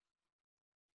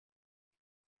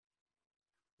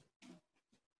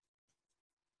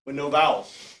 With no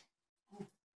vowels.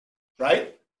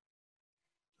 Right?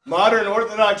 Modern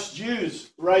Orthodox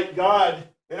Jews write God.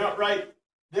 They don't write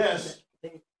this.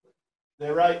 They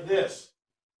write this.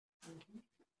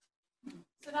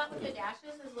 So that with the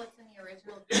dashes is what's in the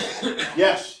original.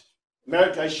 Yes.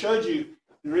 I showed you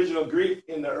the original Greek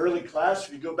in the early class.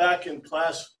 If you go back in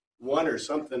class 1 or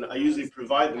something, I usually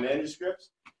provide the manuscripts.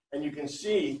 And you can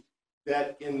see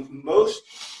that in most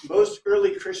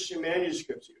early Christian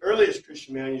manuscripts, the earliest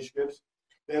Christian manuscripts,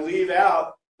 they leave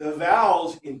out the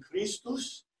vowels in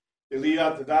Christus. They leave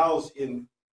out the vowels in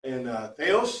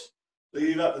Theos. They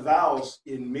leave out the vowels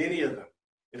in many of them.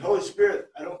 In Holy Spirit,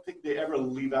 I don't think they ever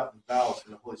leave out the vowels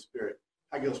in the Holy Spirit,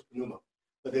 Hagios Pneuma.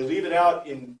 But they leave it out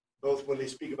in both when they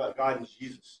speak about God and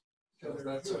Jesus. Because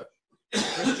that's a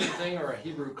Christian thing or a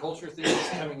Hebrew culture thing that's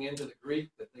coming into the Greek,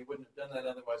 that they wouldn't have done that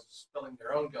otherwise, spelling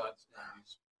their own gods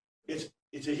names.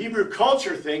 It's a Hebrew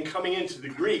culture thing coming into the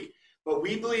Greek, but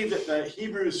we believe that the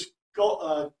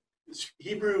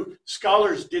Hebrew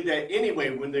scholars did that anyway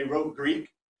when they wrote Greek.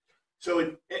 So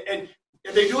and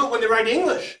they do it when they write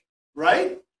English,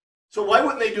 right? So why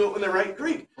wouldn't they do it when they write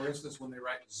Greek? For instance, when they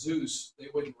write Zeus, they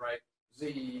wouldn't write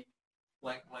Z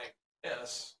blank blank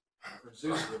S for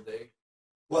Zeus, would they?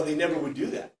 Well, they never would do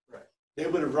that. Right. They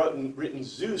would have written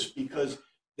Zeus because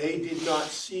they did not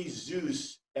see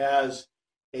Zeus as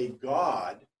a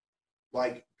god,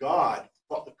 like God.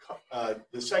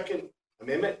 The second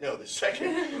amendment, no, the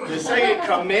second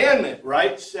commandment,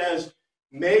 right, says,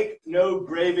 make no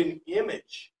graven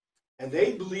image. And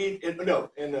they believe,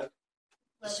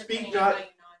 speak not.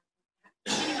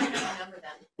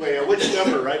 Wait, which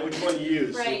number, right? Which one do you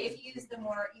use? Right, if you use the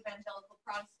more evangelical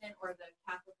Protestant or the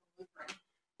Catholic and Lutheran.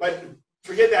 But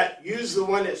forget that. Use the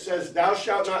one that says, thou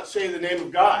shalt not say the name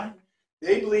of God.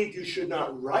 They believed you should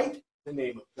not write the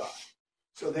name of God.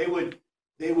 So they would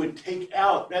take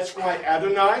out. That's why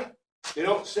Adonai, they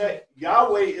don't say,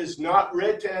 Yahweh is not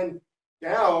written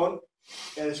down,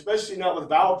 and especially not with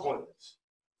vowel pointlets.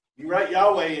 You write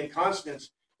Yahweh in consonants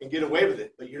and get away with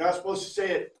it, but you're not supposed to say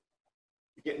it.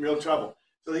 You get in real trouble.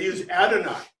 So they use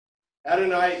Adonai.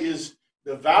 Adonai is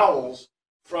the vowels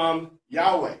from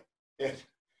Yahweh. And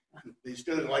they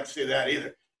still didn't like to say that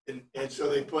either. And so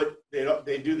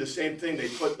they do the same thing. They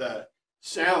put the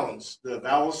sounds, the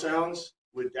vowel sounds,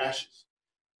 with dashes.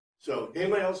 So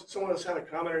someone else had a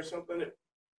comment or something that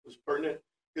was pertinent?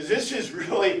 Because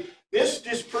this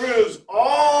disproves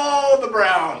all the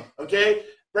Brown, okay?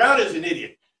 Brown is an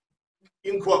idiot.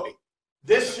 You can quote me.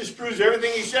 This disproves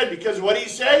everything he said, because what did he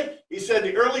say? He said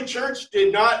the early church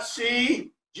did not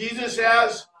see Jesus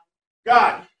as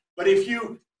God. But if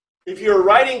you're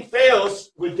writing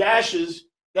Theos with dashes,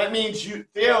 that means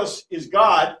Theos is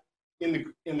God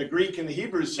in the Greek and the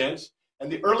Hebrew sense,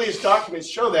 and the earliest documents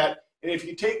show that. And if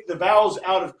you take the vowels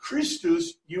out of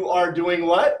Christus, you are doing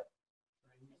what?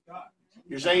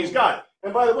 You're saying he's God.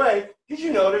 And by the way, did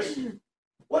you notice,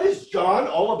 what is John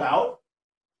all about?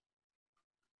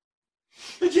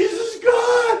 That Jesus is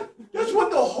God. That's what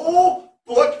the whole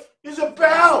book is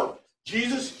about.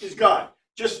 Jesus is God.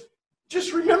 Just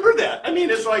remember that. I mean,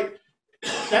 it's like,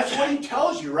 that's what he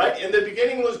tells you, right? In the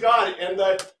beginning was God, and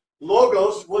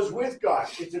Logos was with God.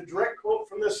 It's a direct quote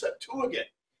from the Septuagint.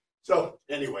 So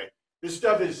anyway, this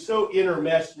stuff is so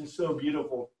intermeshed and so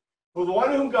beautiful. For the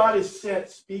one whom God has sent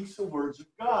speaks the words of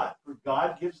God. For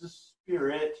God gives the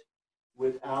Spirit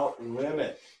without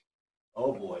limit.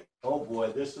 Oh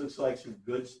boy, this looks like some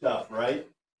good stuff, right?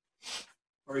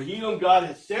 For he whom God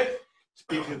has sent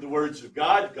speaketh the words of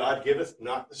God. God giveth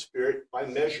not the Spirit by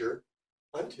measure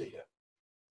unto him.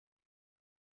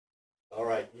 All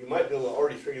right, you might be able to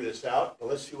already figure this out, but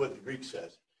let's see what the Greek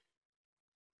says.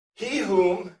 He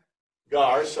whom,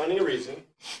 gar, signing a reason,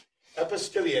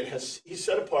 epistilian, he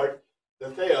set apart, the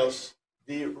theos,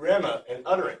 the rhema, and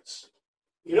utterance.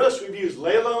 You notice we've used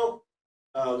lelo,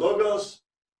 logos,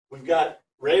 we've got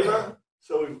rhema,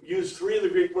 so we've used 3 of the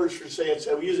Greek words for saying,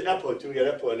 so we use epo too, we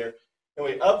got epo in there. And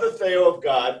we, of the theo of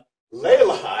God,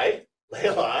 lelai,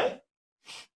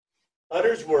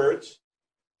 utters words,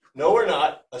 no or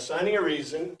not, assigning a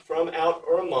reason, from, out,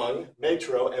 or among,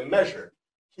 metro, and measure.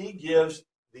 He gives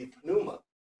the pneuma.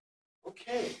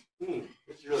 Okay,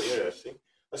 this is really interesting.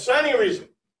 Assigning a reason.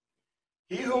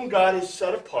 He whom God has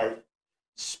set apart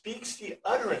speaks the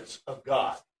utterance of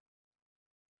God.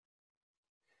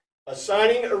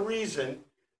 Assigning a reason,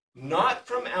 not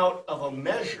from out of a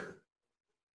measure,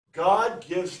 God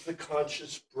gives the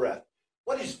conscious breath.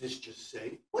 What does this just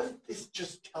say? What did this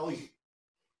just tell you?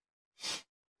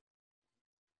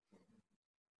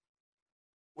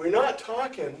 We're not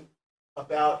talking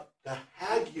about the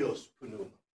hagios pneuma.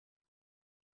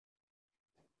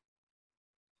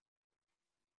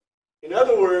 In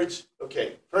other words,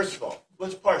 okay, first of all,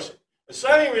 let's parse it.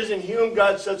 Assigning reason, he whom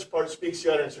God sets apart speaks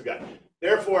the utterance of God.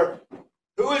 Therefore,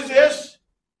 who is this?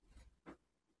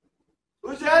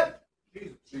 Who's that?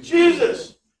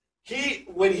 Jesus.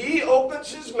 When he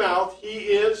opens his mouth, he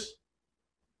is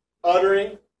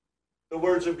uttering the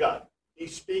words of God. He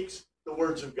speaks the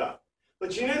words of God.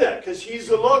 But you knew that because he's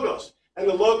the Logos. And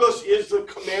the Logos is the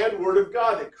command word of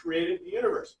God that created the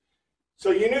universe. So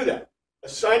you knew that.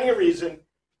 Assigning a reason,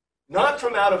 not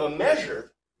from out of a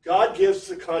measure, God gives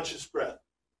the conscious breath.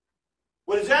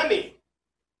 What does that mean?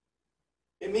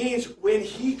 It means when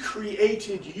he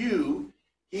created you,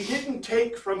 he didn't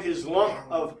take from his lump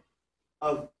of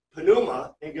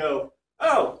pneuma and go,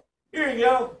 oh, here you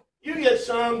go. You get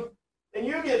some, and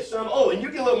you get some. Oh, and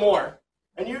you get a little more.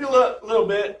 And you get a little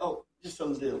bit. Oh, just a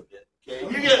little bit. Okay,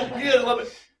 you get a little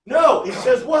bit. No, he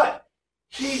says what?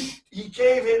 He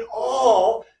gave it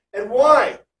all. And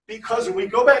why? Because when we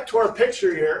go back to our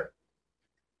picture here,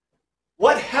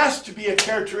 what has to be a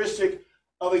characteristic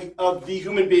of the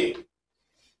human being?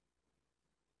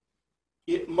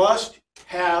 It must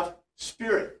have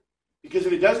spirit. Because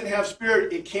if it doesn't have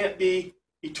spirit, it can't be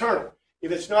eternal.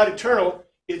 If it's not eternal,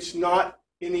 it's not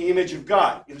in the image of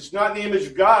God. If it's not in the image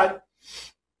of God,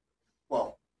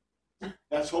 well,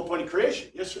 that's the whole point of creation.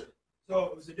 Yes, sir. So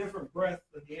it was a different breath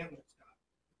than the animals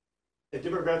got. A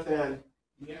different breath than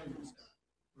The animals got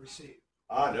received.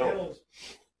 no. Animals,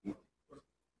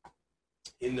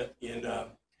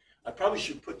 I probably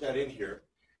should put that in here,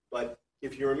 but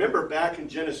if you remember back in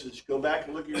Genesis, go back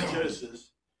and look at your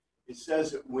Genesis. It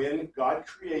says that when God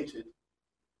created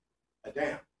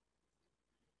Adam,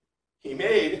 he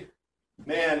made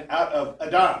man out of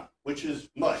Adam, which is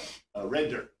mud,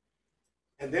 red dirt.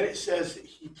 And then it says that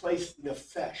he placed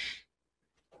nefesh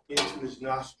into his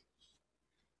nostrils.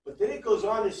 But then it goes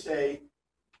on to say,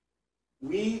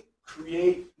 we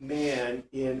create man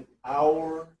in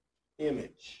our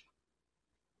image.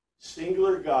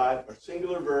 Singular God, or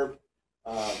singular verb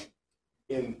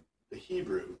in the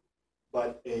Hebrew,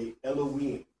 but a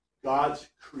Elohim, God's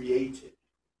created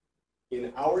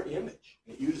in our image.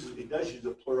 It does use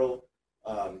a plural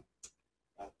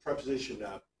preposition,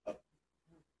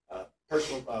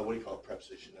 personal. What do you call it?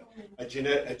 Preposition?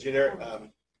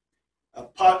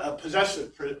 A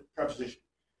possessive preposition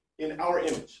in our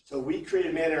image. So we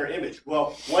created man in our image.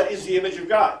 Well, what is the image of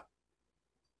God?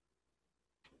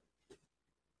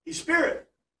 He's spirit,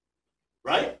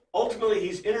 right? Ultimately,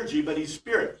 he's energy, but he's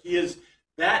spirit. He is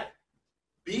that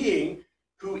being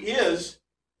who is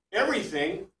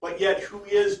everything, but yet who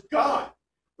is God,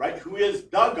 right? Who is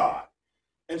the God.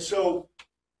 And so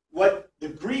what the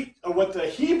Greek or what the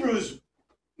Hebrews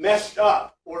messed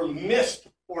up or missed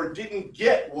or didn't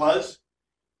get was,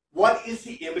 what is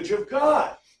the image of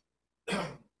God?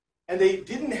 And they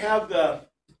didn't have the,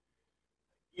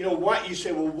 what you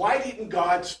say, well, why didn't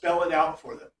God spell it out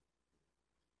for them?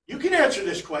 You can answer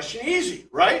this question easy,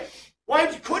 right? Why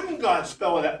couldn't God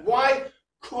spell it out? Why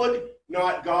could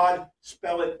not God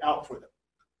spell it out for them?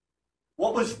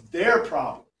 What was their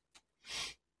problem?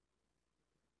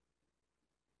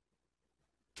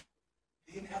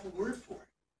 They didn't have a word for it.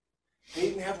 They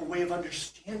didn't have a way of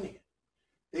understanding it.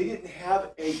 They didn't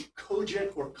have a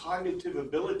cogent or cognitive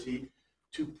ability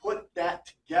to put that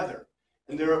together.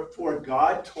 And therefore,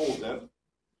 God told them,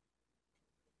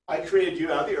 I created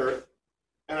you out of the earth,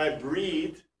 and I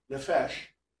breathed nephesh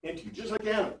into you, just like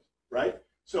animals, right?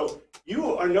 So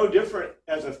you are no different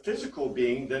as a physical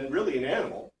being than really an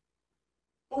animal.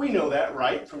 But we know that,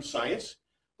 right, from science.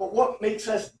 But what makes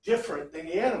us different than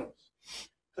the animals?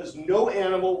 Because no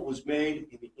animal was made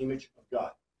in the image of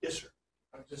God. Yes, sir.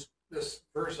 This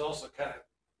verse also kind of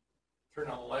turn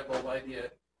on the light bulb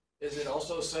idea. Is it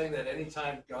also saying that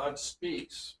anytime God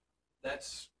speaks,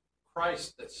 that's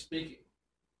Christ that's speaking,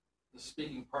 the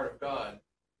speaking part of God,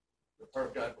 the part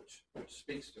of God which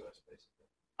speaks to us, basically?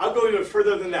 I'll go even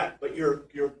further than that, but your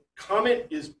comment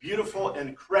is beautiful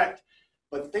and correct.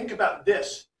 But think about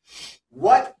this.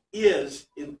 What is,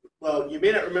 well, you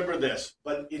may not remember this,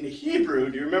 but in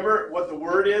Hebrew, do you remember what the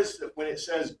word is that when it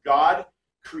says God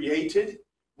created?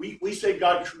 We say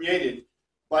God created,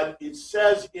 but it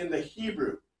says in the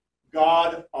Hebrew,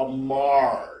 God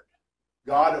amarred.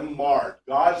 God amarred.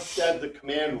 God said the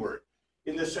command word.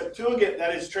 In the Septuagint,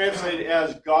 that is translated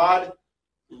as God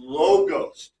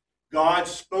logos. God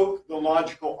spoke the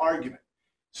logical argument.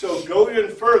 So go even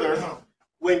further.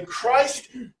 When Christ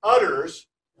utters,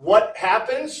 what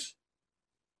happens?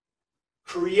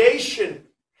 Creation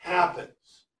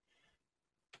happens.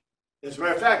 As a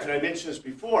matter of fact, and I mentioned this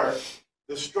before,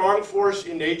 the strong force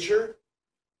in nature,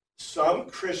 some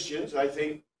Christians, I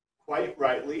think quite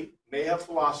rightly, may have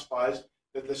philosophized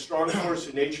that the strong force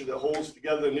in nature that holds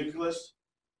together the nucleus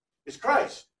is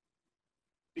Christ.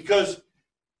 Because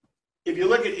if you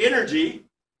look at energy,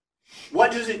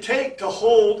 what does it take to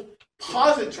hold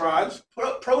positrons,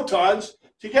 protons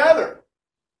together?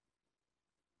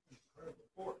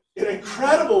 An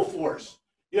incredible force.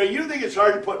 You know, you think it's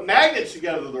hard to put magnets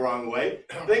together the wrong way.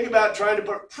 Think about trying to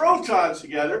put protons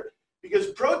together, because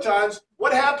protons,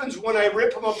 what happens when I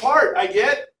rip them apart? I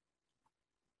get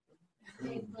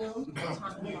an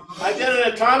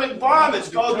atomic bomb. It's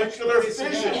called nuclear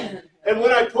fission. And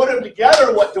when I put them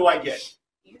together, what do I get?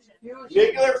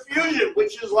 Nuclear fusion,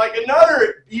 which is like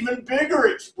another even bigger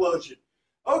explosion.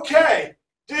 Okay,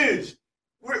 dudes,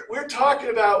 we're talking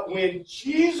about when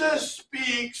Jesus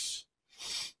speaks.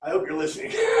 I hope you're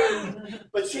listening.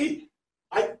 But see,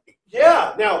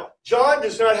 now John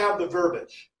does not have the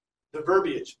verbiage, the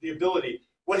ability.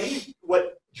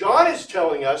 What John is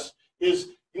telling us is,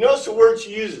 you notice the words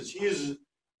he uses. He uses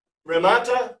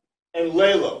remata and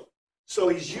lelo. So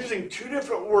he's using two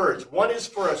different words. One is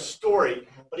for a story,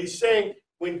 but he's saying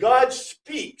when God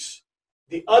speaks,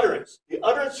 the utterance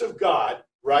of God,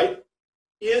 right,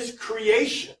 is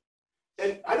creation.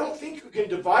 And I don't think you can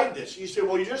divide this. You say,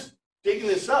 well, you're just digging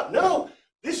this up. No,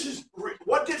 this is,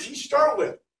 what did he start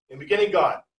with? In the beginning,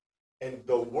 God. And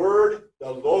the word,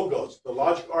 the logos, the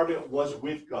logical argument was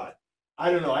with God.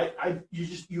 I don't know.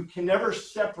 You can never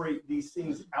separate these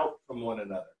things out from one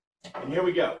another. And here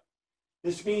we go.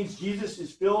 This means Jesus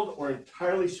is filled or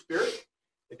entirely spirit.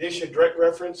 In addition, direct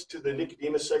reference to the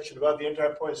Nicodemus section above, the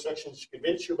entire point of section to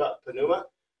convince you about the pneuma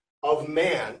of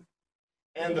man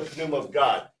and the pneuma of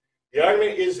God. The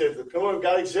argument is that if the pneuma of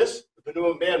God exists, the pneuma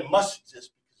of man must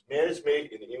exist because man is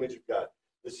made in the image of God.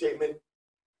 The statement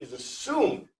is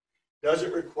assumed.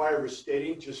 Doesn't require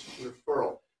restating, just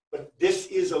referral. But this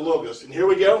is a logos. And here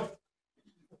we go.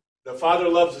 The Father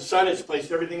loves the Son. It's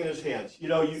placed everything in his hands. You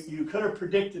know, you could have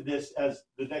predicted this as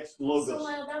the next logos. So,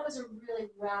 Lyle, that was a really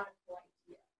radical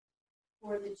idea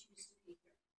for the Jews to be here.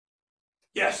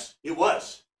 Yes, it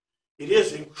was. It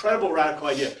is an incredible radical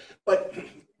idea. But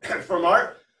from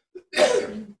our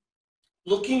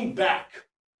looking back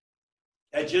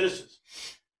at Genesis,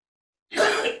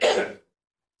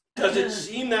 does it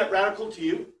seem that radical to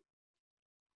you?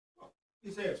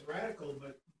 You say it's radical,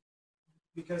 but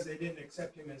because they didn't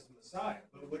accept him as the Messiah.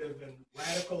 But it would have been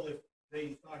radical if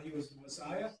they thought he was the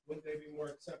Messiah. Wouldn't they be more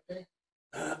accepting?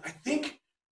 I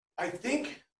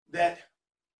think that,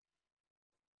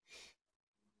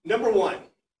 number one,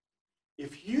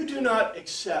 if you do not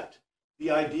accept the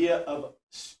idea of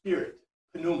spirit,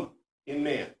 pneuma, in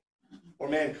man or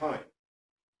mankind,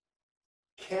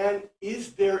 can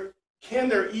there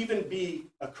even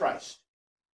be a Christ?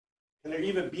 Can there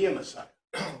even be a Messiah?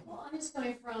 Well, I'm just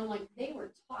coming from, like, they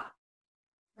were taught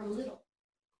from little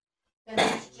that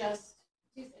there's just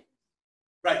two things.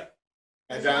 Right.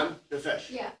 Adam, the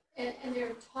fish. Yeah, and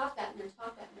they're taught that, and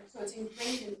so it's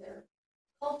ingrained in their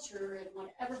culture and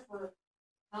whatever for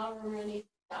however many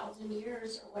thousand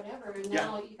years or whatever, and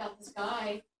now you got this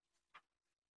guy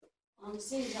on the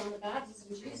scene, John the Baptist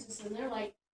and Jesus, and they're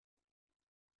like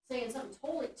saying something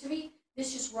totally, to me,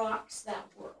 this just rocks that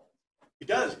world. It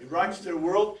does. It rocks their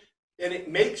world, and it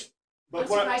makes. I'm But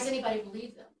what surprised anybody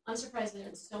believed them. I'm surprised they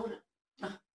didn't stone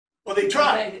them. well, they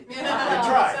tried. They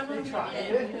tried. Some of They them tried.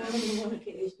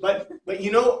 did. But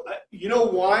you know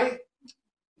why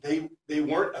they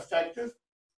weren't effective?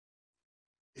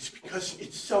 It's because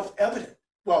it's self-evident.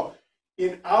 Well,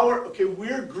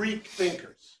 we're Greek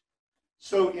thinkers.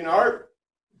 So in our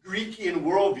Greekian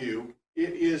worldview,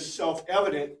 it is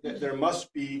self-evident that there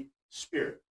must be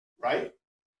spirit, right?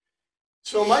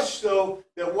 So much so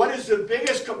that what is the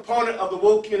biggest component of the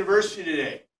woke university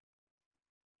today?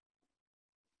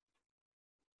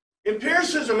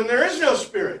 Empiricism, and there is no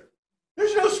spirit.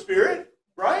 There's no spirit,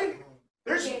 right?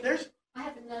 There's I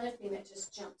have another thing that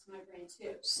just jumped to my brain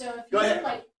too. So if Go you're ahead.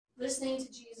 like listening to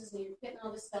Jesus and you're getting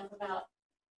all this stuff about,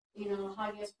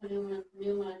 hagios pneuma and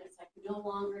pneuma, and it's like no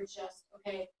longer just,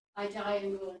 okay, I die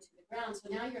and go into the ground. So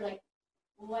now you're like,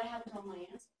 well, what happened to all my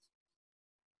ancestors?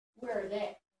 Where are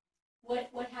they?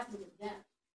 What happened to them?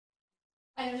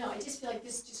 I don't know. I just feel like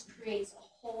this just creates a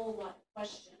whole lot of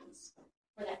questions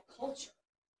for that culture.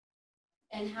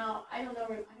 And how, I don't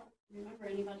remember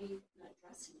anybody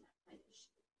addressing that kind of issue.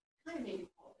 Kind of maybe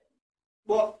Paul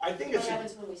did. well, I think What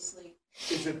happens when we sleep?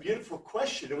 it's a beautiful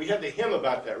question, and we have the hymn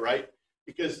about that, right?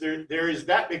 Because there is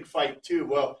that big fight too.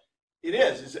 Well, it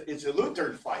is. It's a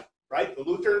Lutheran fight, right? The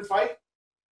Lutheran fight,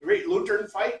 the great Lutheran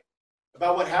fight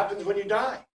about what happens when you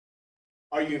die.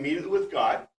 Are you immediately with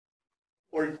God,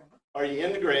 or are you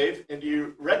in the grave? And do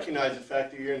you recognize the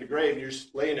fact that you're in the grave and you're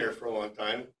laying there for a long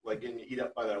time, like getting eat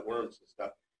up by the worms and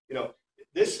stuff?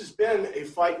 This has been a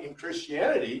fight in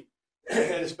Christianity,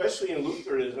 and especially in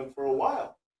Lutheranism for a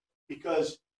while,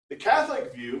 because the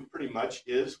Catholic view pretty much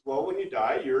is, well, when you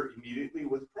die, you're immediately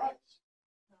with Christ.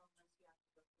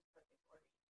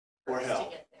 Or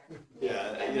hell.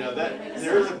 Yeah,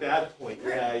 there is a bad point.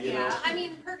 Yeah, Yeah, I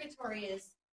mean, purgatory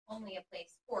is only a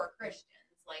place for Christians.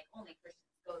 Like, only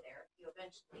Christians go there. You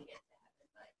eventually get to heaven,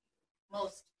 but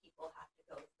most people have to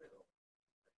go through.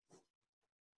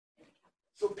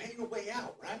 So pay your way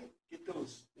out, right? Get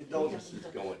those indulgences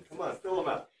going. Come on, fill them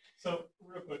out. So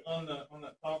real quick on that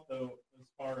thought though, as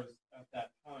far as at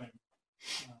that time,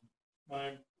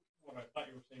 what I thought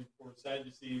you were saying before,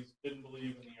 Sadducees didn't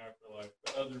believe in the afterlife,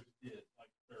 but others did, like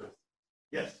Pharisees.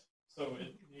 Yes. So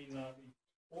it need not be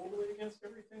totally against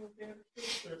everything that they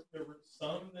understood. There were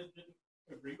some that didn't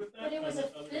agree with that. But it was and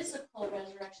a others- physical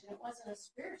resurrection. It wasn't a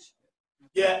spiritual.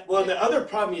 Yeah, well, the other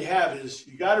problem you have is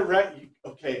you got to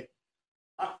okay.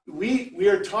 We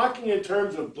are talking in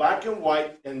terms of black and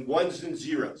white and ones and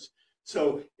zeros.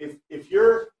 So if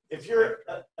you're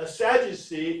a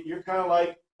Sadducee, you're kind of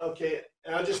like, okay,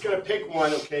 and I'm just going to pick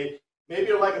one, okay, maybe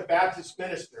you're like a Baptist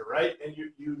minister, right? And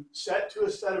you set to a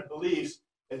set of beliefs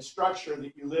and structure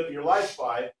that you live your life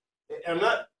by. And I'm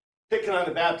not picking on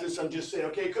the Baptists, I'm just saying,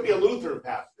 okay, it could be a Lutheran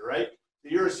pastor, right? So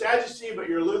you're a Sadducee, but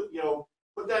you're,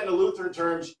 put that into Lutheran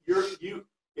terms,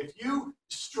 if you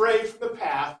stray from the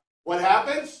path, what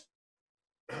happens?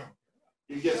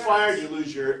 You get fired, you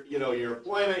lose your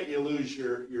employment, you lose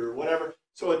your whatever.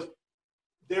 So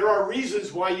there are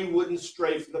reasons why you wouldn't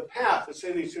stray from the path. The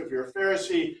same thing if you're a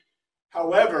Pharisee.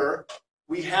 However,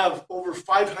 we have over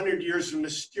 500 years of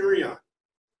mysterion.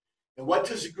 And what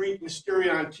does the Greek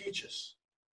mysterion teach us?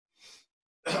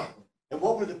 And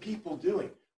what were the people doing?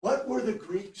 What were the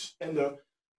Greeks and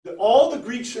all the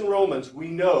Greeks and Romans we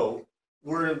know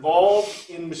were involved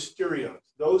in mysterions.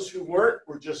 Those who weren't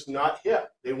were just not hip.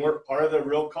 They weren't part of the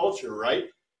real culture, right?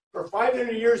 For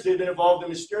 500 years, they've been involved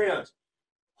in mysterions.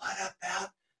 What about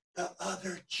the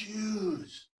other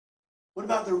Jews? What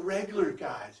about the regular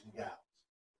guys and gals?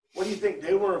 What do you think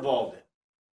they were involved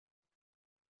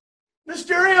in?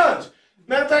 Mysterions.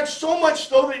 Matter of fact, so much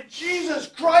so that Jesus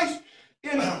Christ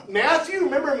in Matthew,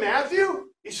 remember Matthew?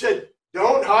 He said,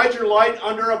 don't hide your light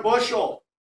under a bushel.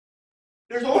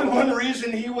 There's only one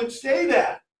reason he would say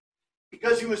that.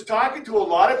 Because he was talking to a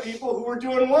lot of people who were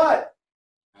doing what?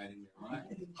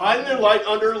 Hiding their light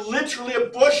under literally a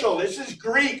bushel. This is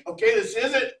Greek, okay? This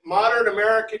isn't modern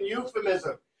American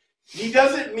euphemism. He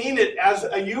doesn't mean it as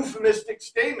a euphemistic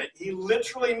statement. He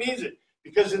literally means it.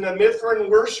 Because in the Mithran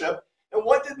worship, and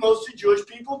what did most of the Jewish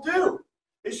people do?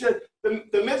 They said, the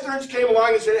Mithrans came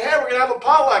along and said, hey, we're going to have a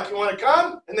potluck. You want to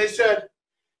come? And they said,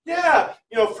 yeah,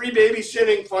 free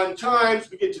babysitting, fun times.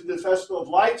 We get to the Festival of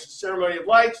Lights, the Ceremony of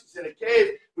Lights. It's in a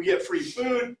cave. We get free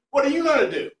food. What are you going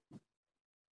to do?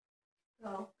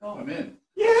 I'm in.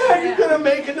 Yeah, you're going to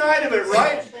make a night of it,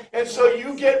 right? And so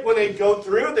you get, when they go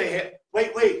through,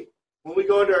 wait. When we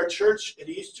go into our church at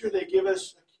Easter, they give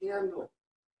us a candle.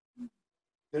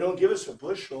 They don't give us a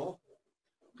bushel.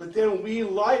 But then we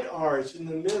light ours in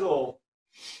the middle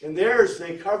In theirs,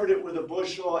 they covered it with a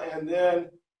bushel, and then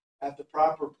at the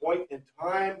proper point in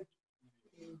time,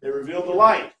 they revealed the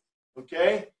light.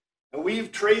 Okay? And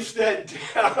we've traced that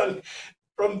down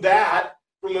from a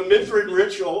Mithrin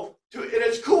ritual, and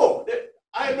it's cool.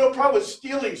 I have no problem with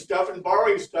stealing stuff and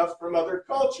borrowing stuff from other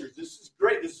cultures. This is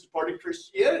great. This is part of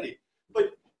Christianity.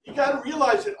 But you got to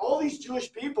realize that all these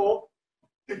Jewish people,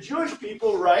 the Jewish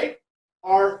people, right,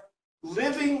 are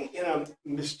living in a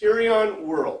Mysterion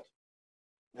world.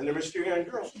 And they're Mysterion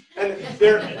girls. And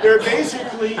they're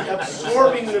basically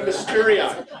absorbing the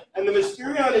Mysterion. And the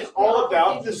Mysterion is all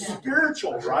about the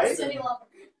spiritual, right?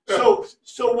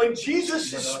 So when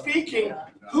Jesus is speaking,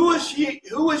 who's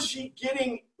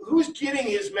getting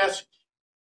his message?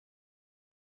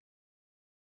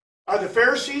 Are the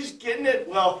Pharisees getting it?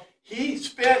 Well, he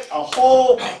spent a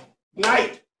whole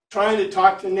night trying to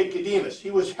talk to Nicodemus.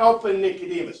 He was helping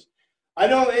Nicodemus. I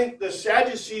don't think the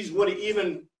Sadducees would have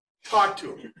even talked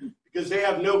to him because they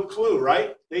have no clue,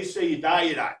 right? They say you die,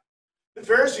 you die. The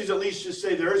Pharisees at least just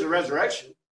say there is a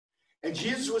resurrection. And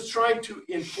Jesus was trying to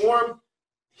inform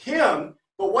him,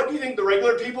 but what do you think the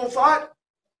regular people thought?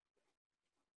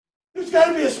 There's got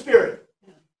to be a spirit.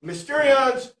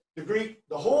 Mysterions, the Greek,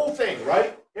 the whole thing,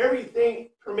 right? Everything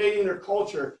permeating their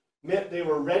culture meant they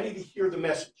were ready to hear the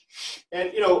message.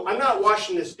 And, I'm not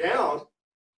washing this down.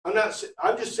 I'm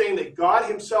just saying that God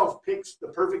himself picks the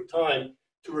perfect time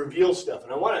to reveal stuff.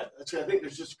 And I think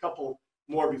there's just a couple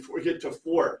more before we get to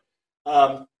 4.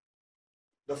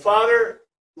 The Father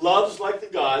loves like the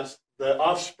gods, the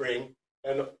offspring,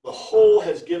 and the whole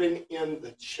has given in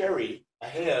the cherry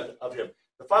ahead of him.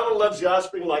 The Father loves the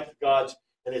offspring like the gods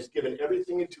and has given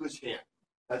everything into his hand.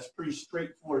 That's pretty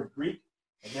straightforward Greek.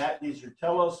 And these are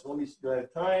telos. Let me see, do I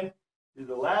have time? Do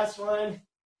the last line.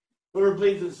 Whoever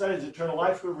believes in the Son has eternal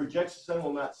life. Whoever rejects the Son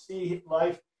will not see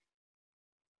life.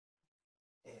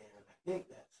 And I think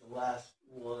that's the last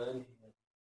one.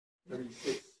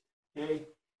 36. Okay.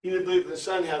 He that believeth in the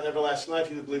Son hath everlasting life.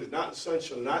 He that believeth not in the Son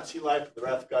shall not see life, but the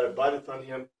wrath of God abideth on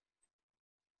him.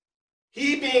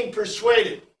 He being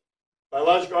persuaded by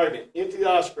logical argument into the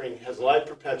offspring has life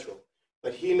perpetual.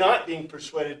 But he not being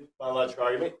persuaded by logical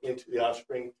argument into the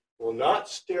offspring will not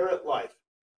stare at life.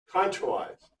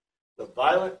 Contrariwise, the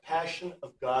violent passion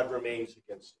of God remains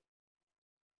against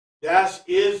him. That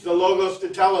is the Logos to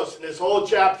telos in this whole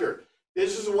chapter.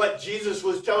 This is what Jesus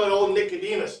was telling old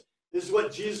Nicodemus. This is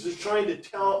what Jesus is trying to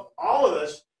tell all of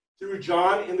us through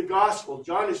John in the gospel.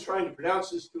 John is trying to pronounce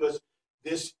this to us.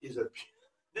 This is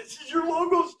your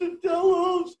Logos to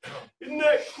telos. Isn't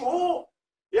that cool?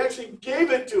 He actually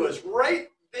gave it to us right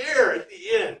there at the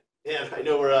end. And I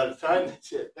know we're out of time.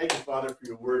 That's it. Thank you, Father, for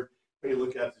your word. Pray you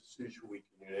look after this through your week.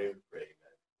 In your name we pray. Amen.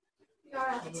 We are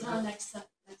out of town next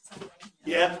Sunday.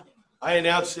 Yeah, I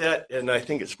announced that, and I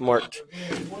think it's marked.